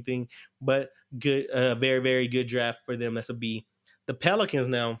off anything, but good. Very very good draft for them. That's a B. The Pelicans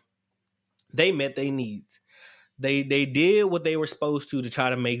now, they met their needs. They did what they were supposed to try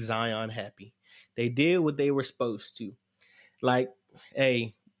to make Zion happy. They did what they were supposed to. Like,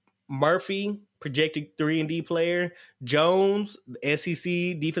 hey, Murphy, projected 3-and-D player. Jones, SEC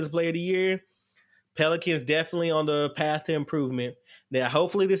Defensive Player of the Year. Pelicans definitely on the path to improvement. Now,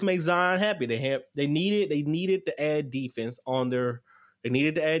 hopefully, this makes Zion happy. They needed to add defense They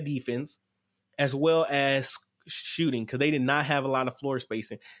needed to add defense as well as shooting because they did not have a lot of floor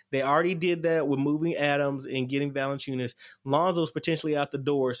spacing. They already did that with moving Adams and getting Valanciunas. Lonzo's potentially out the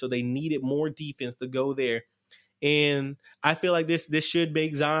door, so they needed more defense to go there. And I feel like this should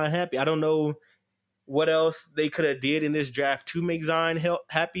make Zion happy. I don't know what else they could have did in this draft to make Zion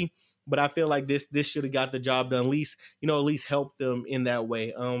happy, but I feel like this should have got the job done. At least help them in that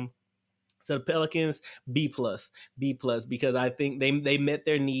way. So the Pelicans, B+, because I think they met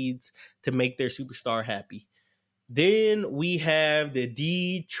their needs to make their superstar happy. Then we have the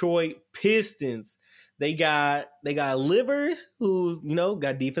Detroit Pistons. They got Livers, who's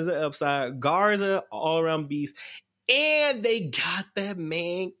got defensive upside, Garza, all around beast, and they got that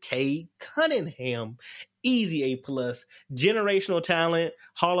man Cade Cunningham, easy A+, generational talent,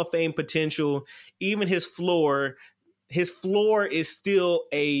 Hall of Fame potential. Even his floor is still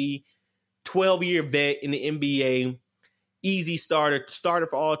a 12-year vet in the NBA, easy starter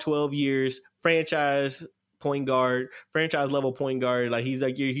for all 12 years, franchise level point guard. Like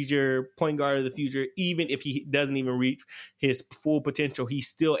he's your point guard of the future. Even if he doesn't even reach his full potential, he's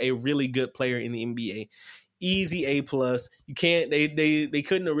still a really good player in the NBA. Easy A+. You can't. They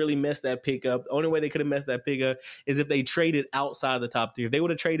couldn't have really messed that pick up. The only way they could have messed that pick up is if they traded outside the top 3. If they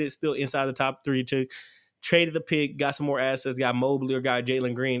would have traded still inside the top 3 to traded the pick, got some more assets, got Mobley or got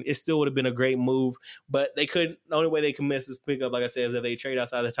Jalen Green, it still would have been a great move. But they couldn't. The only way they could mess this pick up, like I said, is if they trade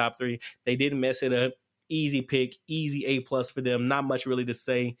outside the top 3. They didn't mess it up. Easy pick, easy A+ for them. Not much really to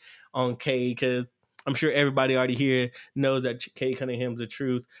say on Cade because I'm sure everybody already here knows that Cade Cunningham's the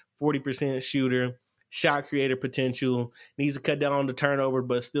truth. 40% shooter, shot creator potential, needs to cut down on the turnover,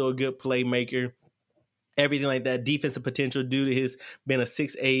 but still a good playmaker. Everything like that. Defensive potential due to his being a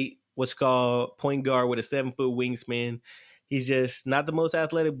 6'8", what's called point guard with a 7-foot wingspan. He's just not the most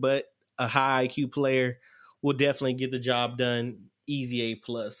athletic, but a high IQ player. Will definitely get the job done. Easy A+.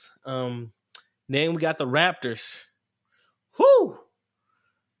 Then we got the Raptors. Whew!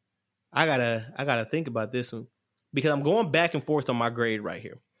 I gotta think about this one because I'm going back and forth on my grade right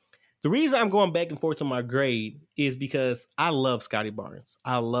here. The reason I'm going back and forth on my grade is because I love Scotty Barnes.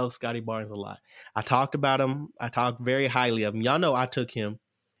 I love Scotty Barnes a lot. I talked about him. I talked very highly of him. Y'all know I took him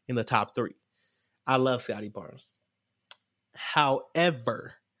in the top 3. I love Scotty Barnes.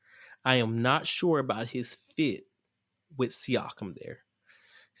 However, I am not sure about his fit with Siakam there.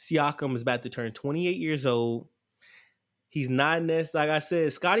 Siakam is about to turn 28 years old. He's not like I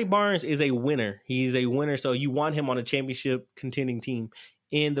said, Scotty Barnes is a winner. He's a winner, so you want him on a championship contending team.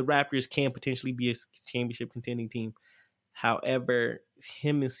 And the Raptors can potentially be a championship contending team. However,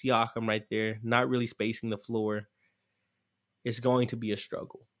 him and Siakam right there, not really spacing the floor, it's going to be a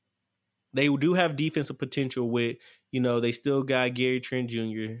struggle. They do have defensive potential with, they still got Gary Trent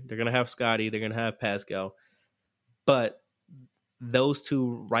Jr. They're going to have Scotty. They're going to have Pascal. But those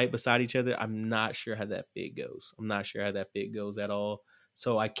two right beside each other, I'm not sure how that fit goes. I'm not sure how that fit goes at all.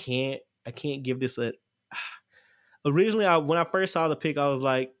 So I can't give this a... Originally, when I first saw the pick, I was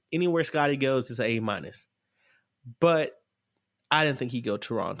like, anywhere Scotty goes is an A-. But I didn't think he'd go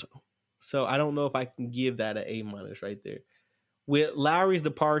Toronto. So I don't know if I can give that an A- right there. With Lowry's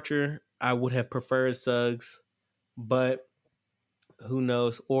departure, I would have preferred Suggs, but who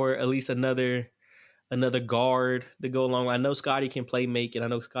knows? Or at least another guard to go along. I know Scotty can play make, and I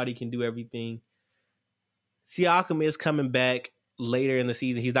know Scotty can do everything. Siakam is coming back. later in the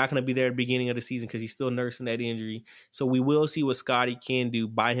season. He's not going to be there at the beginning of the season because he's still nursing that injury. So we will see what Scottie can do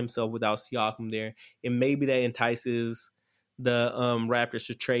by himself without Siakam there. And maybe that entices the Raptors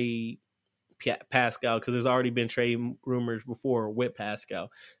to trade Pascal, because there's already been trade rumors before with Pascal.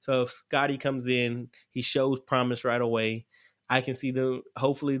 So if Scottie comes in, he shows promise right away. I can see them.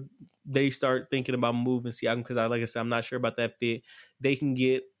 Hopefully, they start thinking about moving Siakam because, like I said, I'm not sure about that fit. They can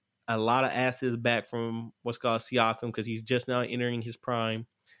get a lot of assets back from what's called Siakam because he's just now entering his prime.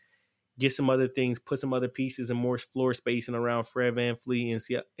 Get some other things, put some other pieces and more floor spacing around Fred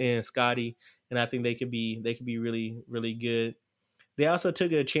VanVleet and Scottie, and I think they could be really, really good. They also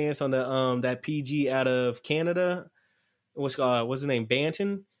took a chance on the that PG out of Canada. What's his name?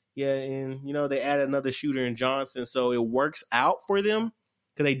 Banton. Yeah, and they added another shooter in Johnson, so it works out for them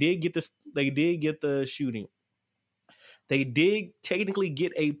because they did get this. They did get the shooting. They did technically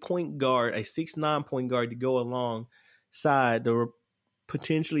get a point guard, a 6'9" point guard to go alongside the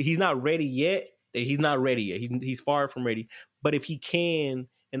potentially. He's not ready yet. He's not ready yet. He's far from ready. But if he can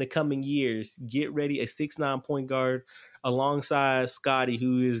in the coming years get ready, a 6'9" point guard alongside Scottie,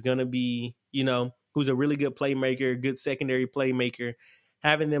 who is gonna be, who's a really good playmaker, good secondary playmaker.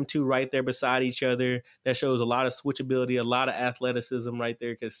 Having them two right there beside each other, that shows a lot of switchability, a lot of athleticism right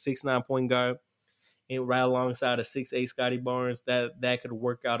there. Because 6'9" point guard and right alongside a 6'8" Scottie Barnes, that could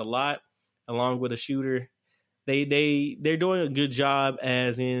work out a lot, along with a shooter. They're doing a good job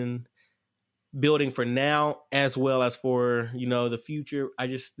as in building for now as well as for the future.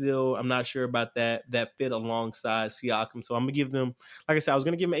 I'm not sure about that fit alongside Siakam. So I'm gonna give them, like I said, I was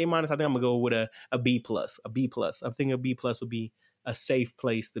gonna give them A-. I think I'm gonna go with a B+. I think a B+ would be a safe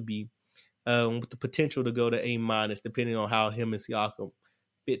place to be, with the potential to go to A- depending on how him and Siakam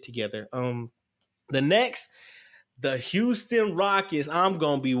fit together. The next, the Houston Rockets. I'm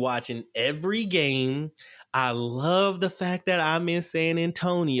gonna be watching every game. I love the fact that I'm in San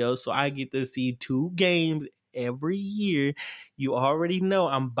Antonio, so I get to see 2 games every year. You already know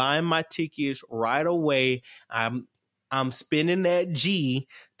I'm buying my tickets right away. I'm spending that G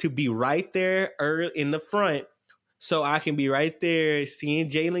to be right there early in the front, so I can be right there seeing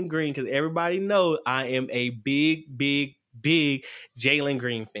Jalen Green, because everybody knows I am a big Jalen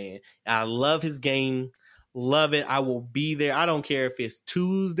Green fan. I love his game. Love it. I will be there. I don't care if it's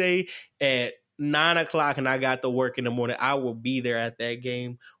Tuesday at 9:00 and I got to work in the morning. I will be there at that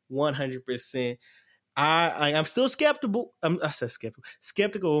game 100%. I'm still skeptical.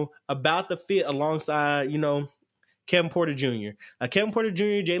 Skeptical about the fit alongside, Kevin Porter Jr. Kevin Porter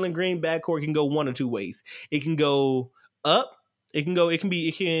Jr., Jalen Green backcourt can go one or two ways. It can go up. It can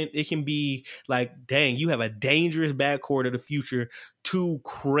be like, dang, you have a dangerous backcourt of the future, 2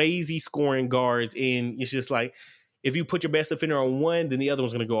 crazy scoring guards, and it's just like, if you put your best defender on one, then the other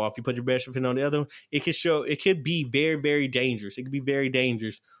one's going to go off. You put your best defender on the other, it could be very, very dangerous. It could be very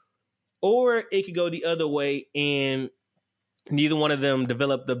dangerous. Or it could go the other way, and neither one of them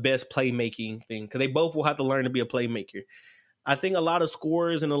develop the best playmaking thing, because they both will have to learn to be a playmaker. I think a lot of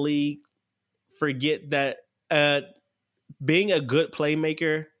scorers in the league forget that being a good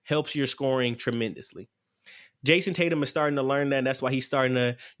playmaker helps your scoring tremendously. Jason Tatum is starting to learn that, and that's why you're starting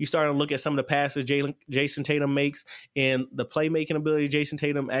to look at some of the passes Jason Tatum makes and the playmaking ability Jason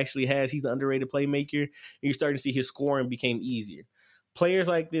Tatum actually has. He's an underrated playmaker, and you're starting to see his scoring became easier. Players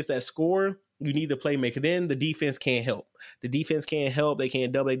like this that score, you need the playmaker. Then the defense can't help. They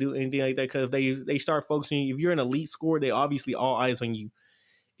can't double, they do anything like that, because they start focusing. If you're an elite scorer, they obviously all eyes on you.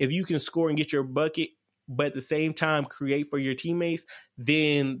 If you can score and get your bucket, but at the same time create for your teammates,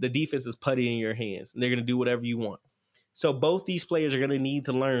 then the defense is putty in your hands, and they're going to do whatever you want. So both these players are going to need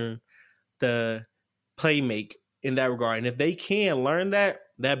to learn the play make in that regard. And if they can learn that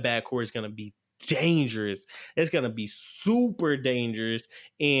backcourt is going to be dangerous. It's going to be super dangerous.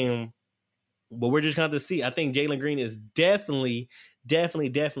 But we're just going to see. I think Jalen Green is definitely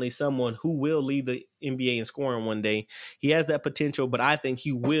someone who will lead the NBA in scoring one day. He has that potential, but I think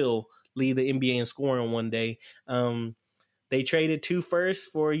he will lead the NBA in scoring one day. They traded 2 firsts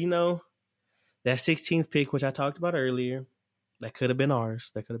for, that 16th pick, which I talked about earlier. That could have been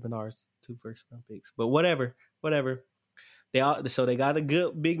ours. 2 first round picks. But whatever. So they got a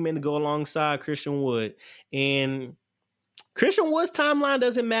good big man to go alongside Christian Wood. And Christian Wood's timeline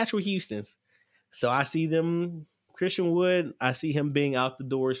doesn't match with Houston's. So I see Christian Wood, I see him being out the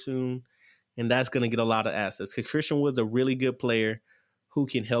door soon. And that's going to get a lot of assets, because Christian Wood's a really good player who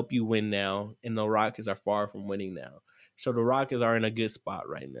can help you win now, and the Rockets are far from winning now. So the Rockets are in a good spot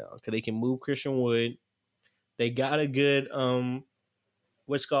right now, because they can move Christian Wood. They got a good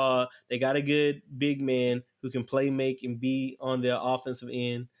they got a good big man who can play make and be on their offensive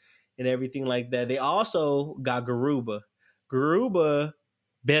end and everything like that. They also got Garuba. Garuba,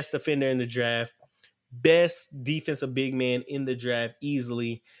 best defender in the draft, best defensive big man in the draft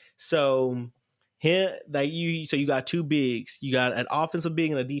easily. So you got two bigs. You got an offensive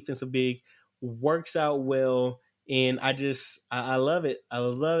big and a defensive big. Works out well, and I love it. I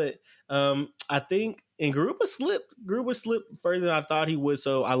love it. I think and Garuba slipped. Garuba slipped further than I thought he would.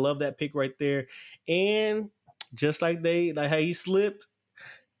 So I love that pick right there. And just like how he slipped,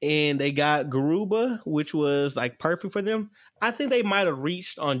 and they got Garuba, which was like perfect for them. I think they might have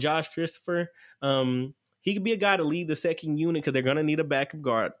reached on Josh Christopher. He could be a guy to lead the second unit because they're going to need a backup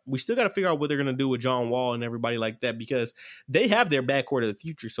guard. We still got to figure out what they're going to do with John Wall and everybody like that because they have their backcourt of the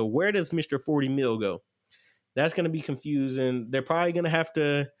future. So where does Mr. 40 mil go? That's going to be confusing. They're probably going to have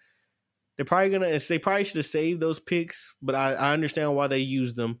to. They probably should have saved those picks, but I understand why they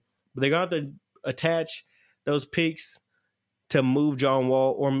used them. But they're going to have to attach those picks to move John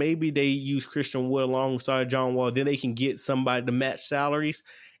Wall, or maybe they use Christian Wood alongside John Wall. Then they can get somebody to match salaries,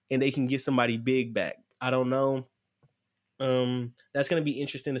 and they can get somebody big back. I don't know. That's going to be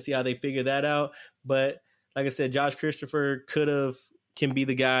interesting to see how they figure that out. But like I said, Josh Christopher can be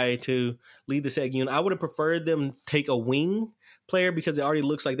the guy to lead the second unit. I would have preferred them take a wing player because it already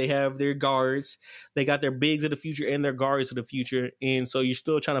looks like they have their guards. They got their bigs of the future and their guards of the future. And so you're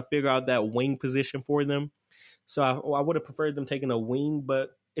still trying to figure out that wing position for them. So I would have preferred them taking a wing, but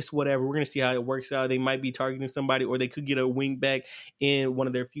it's whatever. We're going to see how it works out. They might be targeting somebody, or they could get a wing back in one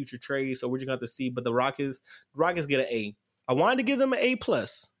of their future trades. So we're just going to have to see. But the Rockets get an A. I wanted to give them an A+.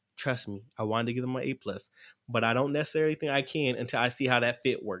 Trust me, I wanted to give them an A+. But I don't necessarily think I can until I see how that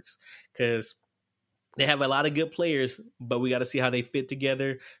fit works. Because they have a lot of good players, but we got to see how they fit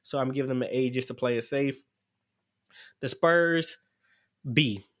together. So I'm giving them an A just to play it safe. The Spurs,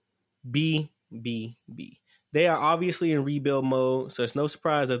 B. They are obviously in rebuild mode, so it's no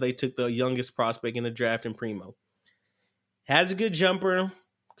surprise that they took the youngest prospect in the draft in Primo. Has a good jumper,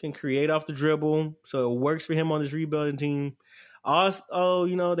 can create off the dribble, so it works for him on this rebuilding team. Also,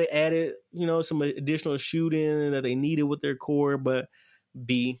 they added, some additional shooting that they needed with their core, but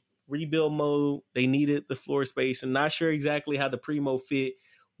B, rebuild mode, they needed the floor space, and not sure exactly how the Primo fit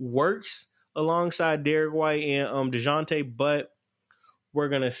works alongside Derek White and DeJounte, but we're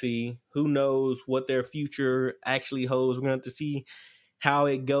going to see. Who knows what their future actually holds. We're going to have to see how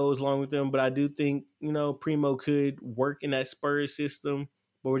it goes along with them. But I do think, Primo could work in that Spurs system.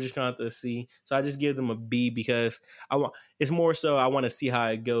 But we're just going to have to see. So I just give them a B because it's more so I want to see how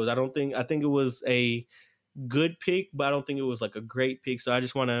it goes. I think it was a good pick, but I don't think it was like a great pick. So I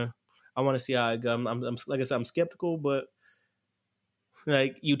just want to see how it goes. I'm like I said, I'm skeptical, but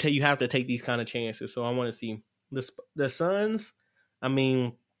like you have to take these kind of chances. So I want to see the Suns. I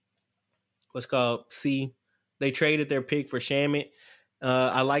mean, what's called C. They traded their pick for Shamet.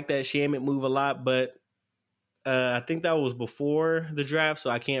 I like that Shamet move a lot, but I think that was before the draft, so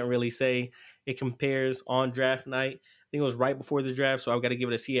I can't really say it compares on draft night. I think it was right before the draft, so I've got to give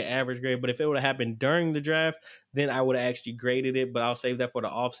it a C, an average grade. But if it would have happened during the draft, then I would have actually graded it, but I'll save that for the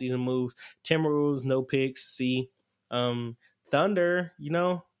offseason moves. Timberwolves, no picks, C. Thunder,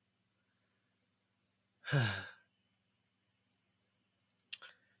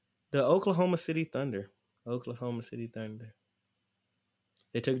 the Oklahoma City Thunder.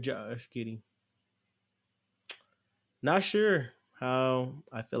 They took Josh Giddey. Not sure how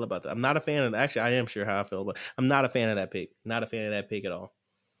I feel about that. I'm not a fan of. Actually, I am sure how I feel, but I'm not a fan of that pick. Not a fan of that pick at all.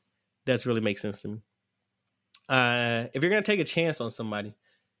 That's really makes sense to me. If you're gonna take a chance on somebody,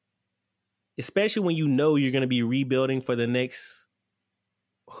 especially when you're gonna be rebuilding for the next,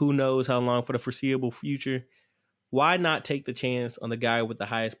 who knows how long, for the foreseeable future, why not take the chance on the guy with the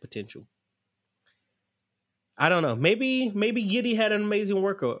highest potential? I don't know. Maybe Giddey had an amazing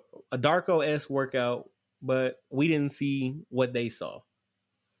workout, a Darko-esque workout, but we didn't see what they saw.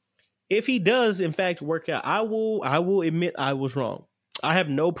 If he does, in fact, work out, I will admit I was wrong. I have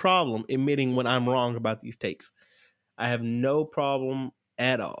no problem admitting when I'm wrong about these takes. I have no problem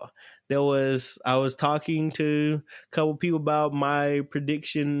at all. I was talking to a couple people about my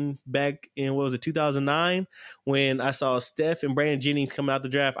prediction back in, 2009, when I saw Steph and Brandon Jennings coming out the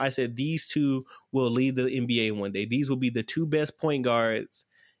draft. I said these two will lead the NBA one day. These will be the two best point guards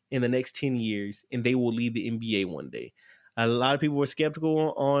in the next 10 years, and they will lead the NBA one day. A lot of people were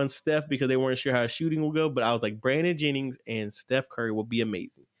skeptical on Steph because they weren't sure how shooting will go, but I was like, Brandon Jennings and Steph Curry will be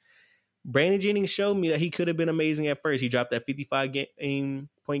amazing. Brandon Jennings showed me that he could have been amazing at first. He dropped that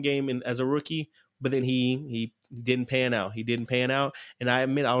 55-point game as a rookie, but then he didn't pan out. And I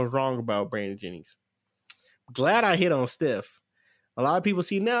admit I was wrong about Brandon Jennings. Glad I hit on Steph. A lot of people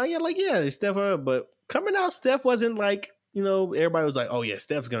see now, Steph, but coming out, Steph wasn't like, everybody was like, oh yeah,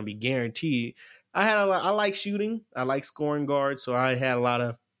 Steph's going to be guaranteed I like shooting. I like scoring guards, so I had a lot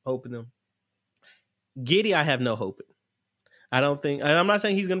of hope in them. Giddey, I have no hope in. I don't think, and I'm not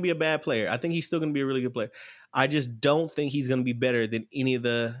saying he's going to be a bad player. I think he's still going to be a really good player. I just don't think he's going to be better than any of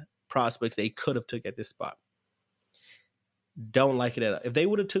the prospects they could have took at this spot. Don't like it at all. If they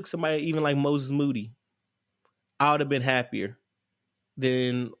would have took somebody even like Moses Moody, I would have been happier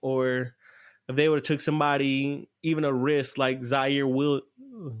than, or if they would have took somebody, even a risk like Zaire Will,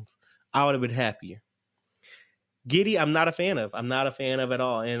 I would have been happier. Giddey, I'm not a fan of. I'm not a fan of at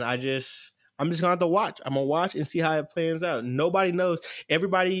all. And I'm just going to have to watch. I'm going to watch and see how it plans out. Nobody knows.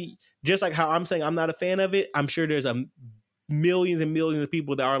 Everybody, just like how I'm saying I'm not a fan of it, I'm sure there's millions and millions of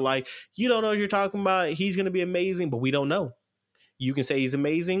people that are like, you don't know what you're talking about. He's going to be amazing, but we don't know. You can say he's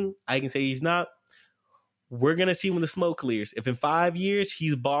amazing. I can say he's not. We're going to see when the smoke clears. If in 5 years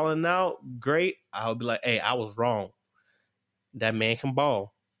he's balling out, great. I'll be like, hey, I was wrong. That man can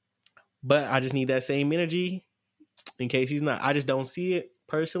ball. But I just need that same energy in case he's not. I just don't see it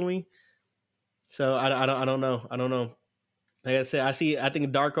personally. So I don't know. I don't know. Like I said, I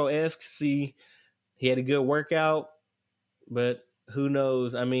think Darko-esque, he had a good workout, but who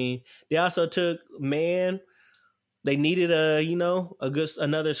knows? I mean, they also took they needed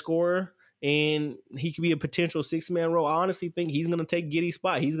another scorer, and he could be a potential 6-man role. I honestly think he's going to take Giddey's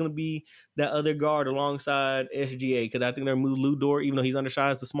spot. He's going to be that other guard alongside SGA, because I think they're going to move Lu Dort, even though he's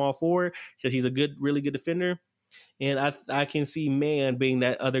undersized, the small forward, because he's a really good defender. And I can see Man being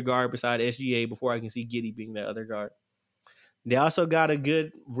that other guard beside SGA before I can see Giddey being that other guard. They also got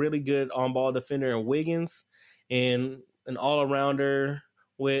a really good on-ball defender in Wiggins, and an all-arounder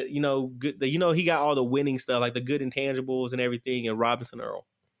with, good. He got all the winning stuff, like the good intangibles and everything, and Robinson Earl.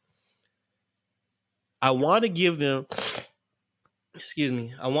 I want to give them a C-.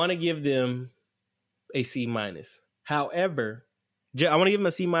 However, I want to give them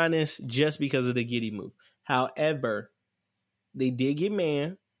a C- just because of the Giddey move. However, they did get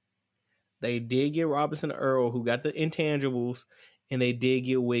Man. They did get Robinson Earl, who got the intangibles, and they did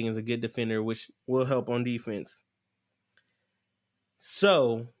get Wiggins, a good defender, which will help on defense.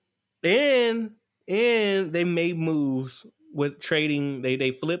 So, and they made moves with trading.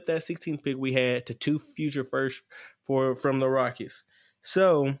 They flipped that 16th pick we had to 2 future firsts from the Rockets.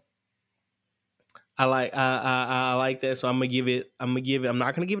 So I like that. So I'm not gonna give it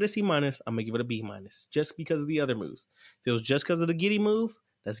a C-. I'm gonna give it a B-, just because of the other moves. If it was just because of the Giddey move,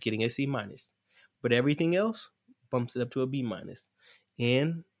 that's getting a C-. But everything else bumps it up to a B-.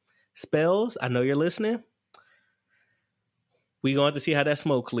 And Spells, I know you're listening. We're going to have to see how that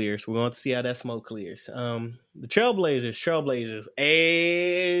smoke clears. The Trailblazers.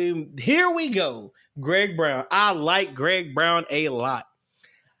 And here we go. Greg Brown. I like Greg Brown a lot.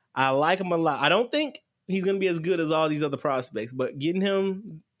 I like him a lot. I don't think he's going to be as good as all these other prospects, but getting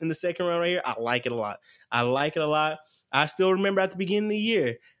him in the second round right here, I like it a lot. I still remember at the beginning of the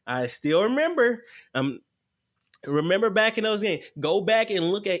year. Remember back in those games. Go back and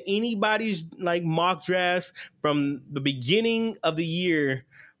look at anybody's like mock drafts from the beginning of the year,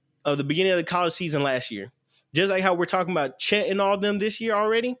 of the beginning of the college season last year. Just like how we're talking about Chet and all them this year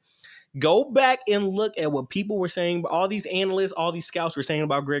already. Go back and look at what people were saying. All these analysts, all these scouts were saying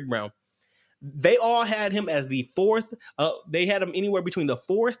about Greg Brown. They all had him as the 4th. They had him anywhere between the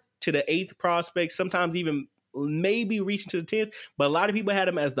 4th to the 8th prospect, sometimes even maybe reaching to the 10th. But a lot of people had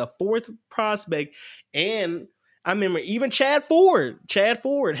him as the 4th prospect. And I remember even Chad Ford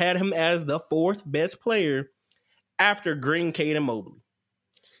had him as the 4th best player after Green, Cade, and Mobley.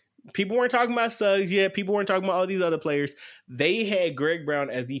 People weren't talking about Suggs yet. People weren't talking about all these other players. They had Greg Brown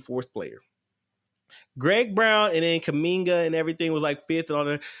as the 4th player. Greg Brown and then Kuminga and everything was like 5th and all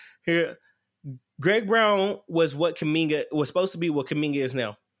that. Here, Greg Brown was what Kuminga was supposed to be, what Kuminga is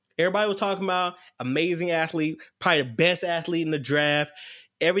now. Everybody was talking about amazing athlete, probably the best athlete in the draft.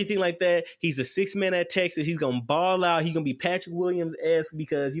 Everything like that. He's a 6-man at Texas. He's going to ball out. He's going to be Patrick Williams-esque,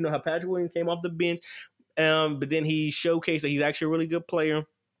 because you know how Patrick Williams came off the bench, but then he showcased that he's actually a really good player.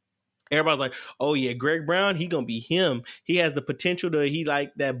 Everybody's like, oh yeah, Greg Brown, he's going to be him. He has the potential he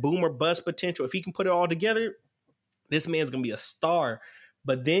like that boomer bust potential. If he can put it all together, this man's going to be a star.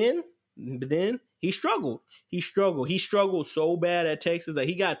 But then he struggled. He struggled so bad at Texas that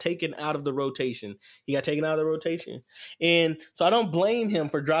he got taken out of the rotation. And so I don't blame him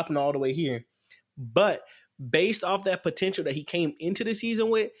for dropping all the way here. But based off that potential that he came into the season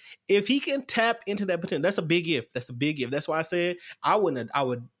with, if he can tap into that potential, that's a big if. That's why I said I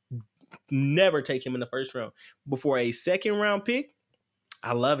would never take him in the first round. Before a second round pick,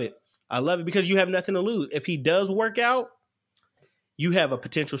 I love it because you have nothing to lose. If he does work out, you have a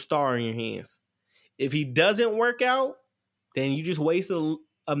potential star in your hands. If he doesn't work out, then you just wasted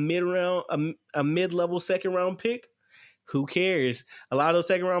a mid-level second round pick, who cares? A lot of those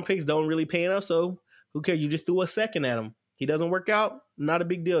second round picks don't really pay enough, so who cares? You just threw a second at him. He doesn't work out, not a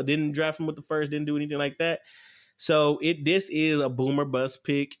big deal. Didn't draft him with the first, didn't do anything like that. So this is a boomer bust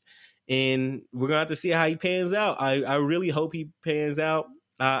pick, and we're gonna have to see how he pans out. I really hope he pans out.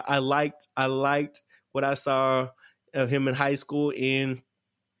 I liked what I saw of him in high school, and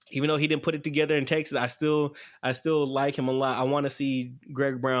even though he didn't put it together in Texas, I still like him a lot. I want to see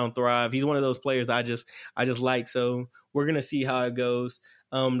Greg Brown thrive. He's one of those players I just like. So we're gonna see how it goes.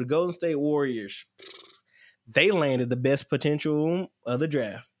 The Golden State Warriors, they landed the best potential of the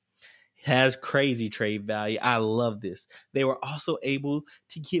draft. Has crazy trade value. I love this. They were also able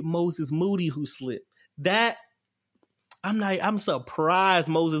to get Moses Moody, who slipped. That I'm surprised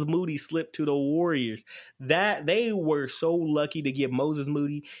Moses Moody slipped to the Warriors. That they were so lucky to get Moses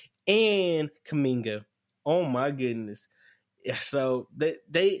Moody and Kuminga. Oh my goodness. Yeah, so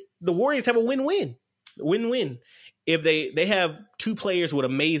the Warriors have a win-win. Win-win. If they have two players with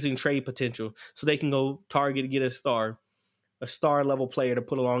amazing trade potential, so they can go target and get a star level player to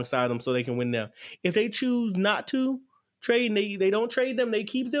put alongside them so they can win now. If they choose not to trade, they don't trade them, they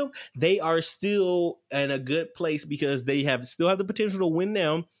keep them, they are still in a good place because they still have the potential to win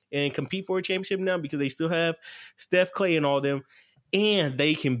now and compete for a championship now because they still have Steph, Clay, and all them, and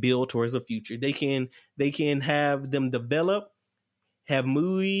they can build towards the future. They can have them develop, have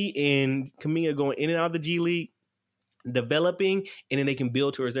Moody and Kuminga going in and out of the G League, developing, and then they can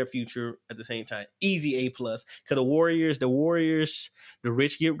build towards their future at the same time. Easy A+. Because the Warriors, the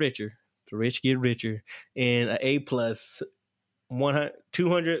rich get richer. The rich get richer. And an A+, 100,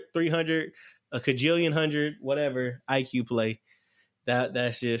 200, 300, a cajillion hundred, whatever, IQ play.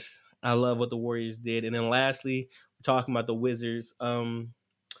 That's just, I love what the Warriors did. And then lastly, we're talking about the Wizards.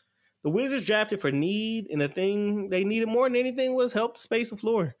 The Wizards drafted for need, and the thing they needed more than anything was help to space the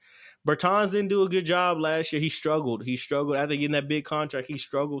floor. Bertans didn't do a good job last year. He struggled after getting that big contract. He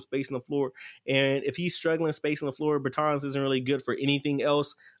struggled spacing the floor. And if he's struggling spacing the floor, Bertans isn't really good for anything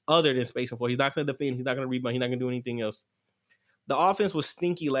else other than spacing the floor. He's not going to defend. He's not going to rebound. He's not going to do anything else. The offense was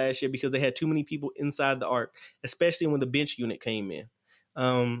stinky last year because they had too many people inside the arc, especially when the bench unit came in.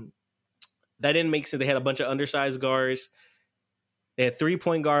 That didn't make sense. They had a bunch of undersized guards. They had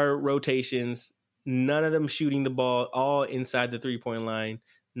 3-point guard rotations. None of them shooting the ball, all inside the 3-point line,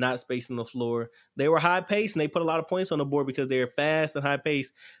 not spacing the floor. They were high paced and they put a lot of points on the board because they were fast and high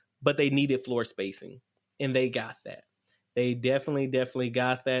paced, but they needed floor spacing, and they got that. They definitely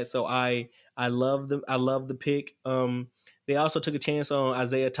got that. So I love them. I love the pick. They also took a chance on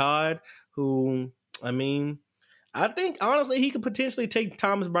Isaiah Todd, who, I think honestly he could potentially take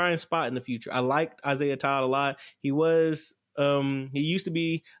Thomas Bryant's spot in the future. I liked Isaiah Todd a lot. He used to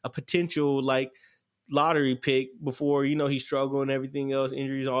be a potential lottery pick before, he struggled and everything else,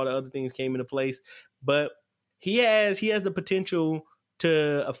 injuries, all the other things came into place. But he has the potential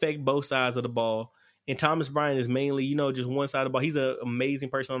to affect both sides of the ball. And Thomas Bryant is mainly, just one side of the ball. He's an amazing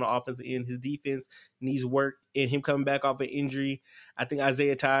person on the offensive end. His defense needs work, and him coming back off an injury. I think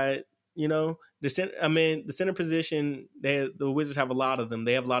Isaiah Todd, the center position, the Wizards have a lot of them.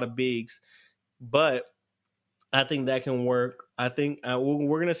 They have a lot of bigs, but I think that can work. I think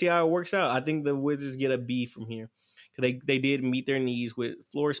we're going to see how it works out. I think the Wizards get a B from here because they did meet their needs with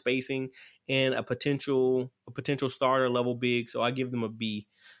floor spacing and a potential starter level big. So I give them a B.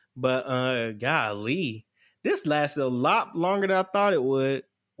 But golly, this lasted a lot longer than I thought it would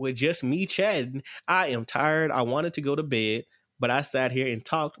with just me chatting. I am tired. I wanted to go to bed, but I sat here and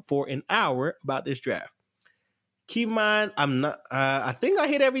talked for an hour about this draft. Keep in mind, I'm not. I think I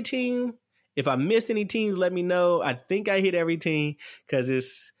hit every team. If I missed any teams, let me know. I think I hit every team because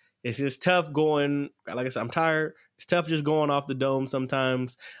it's just tough going. Like I said, I'm tired. It's tough just going off the dome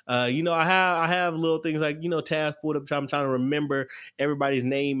sometimes. I have little things like, tabs pulled up. I'm trying to remember everybody's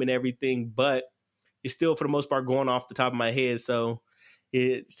name and everything, but it's still for the most part going off the top of my head. So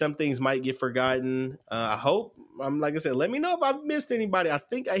some things might get forgotten. I hope. Like I said, let me know if I've missed anybody. I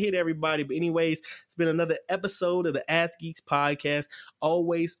think I hit everybody. But anyways, it's been another episode of the Ath Geeks podcast.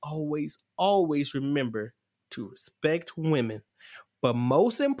 Always, always, always remember to respect women. But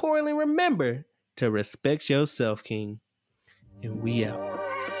most importantly, remember to respect yourself, King. And we out.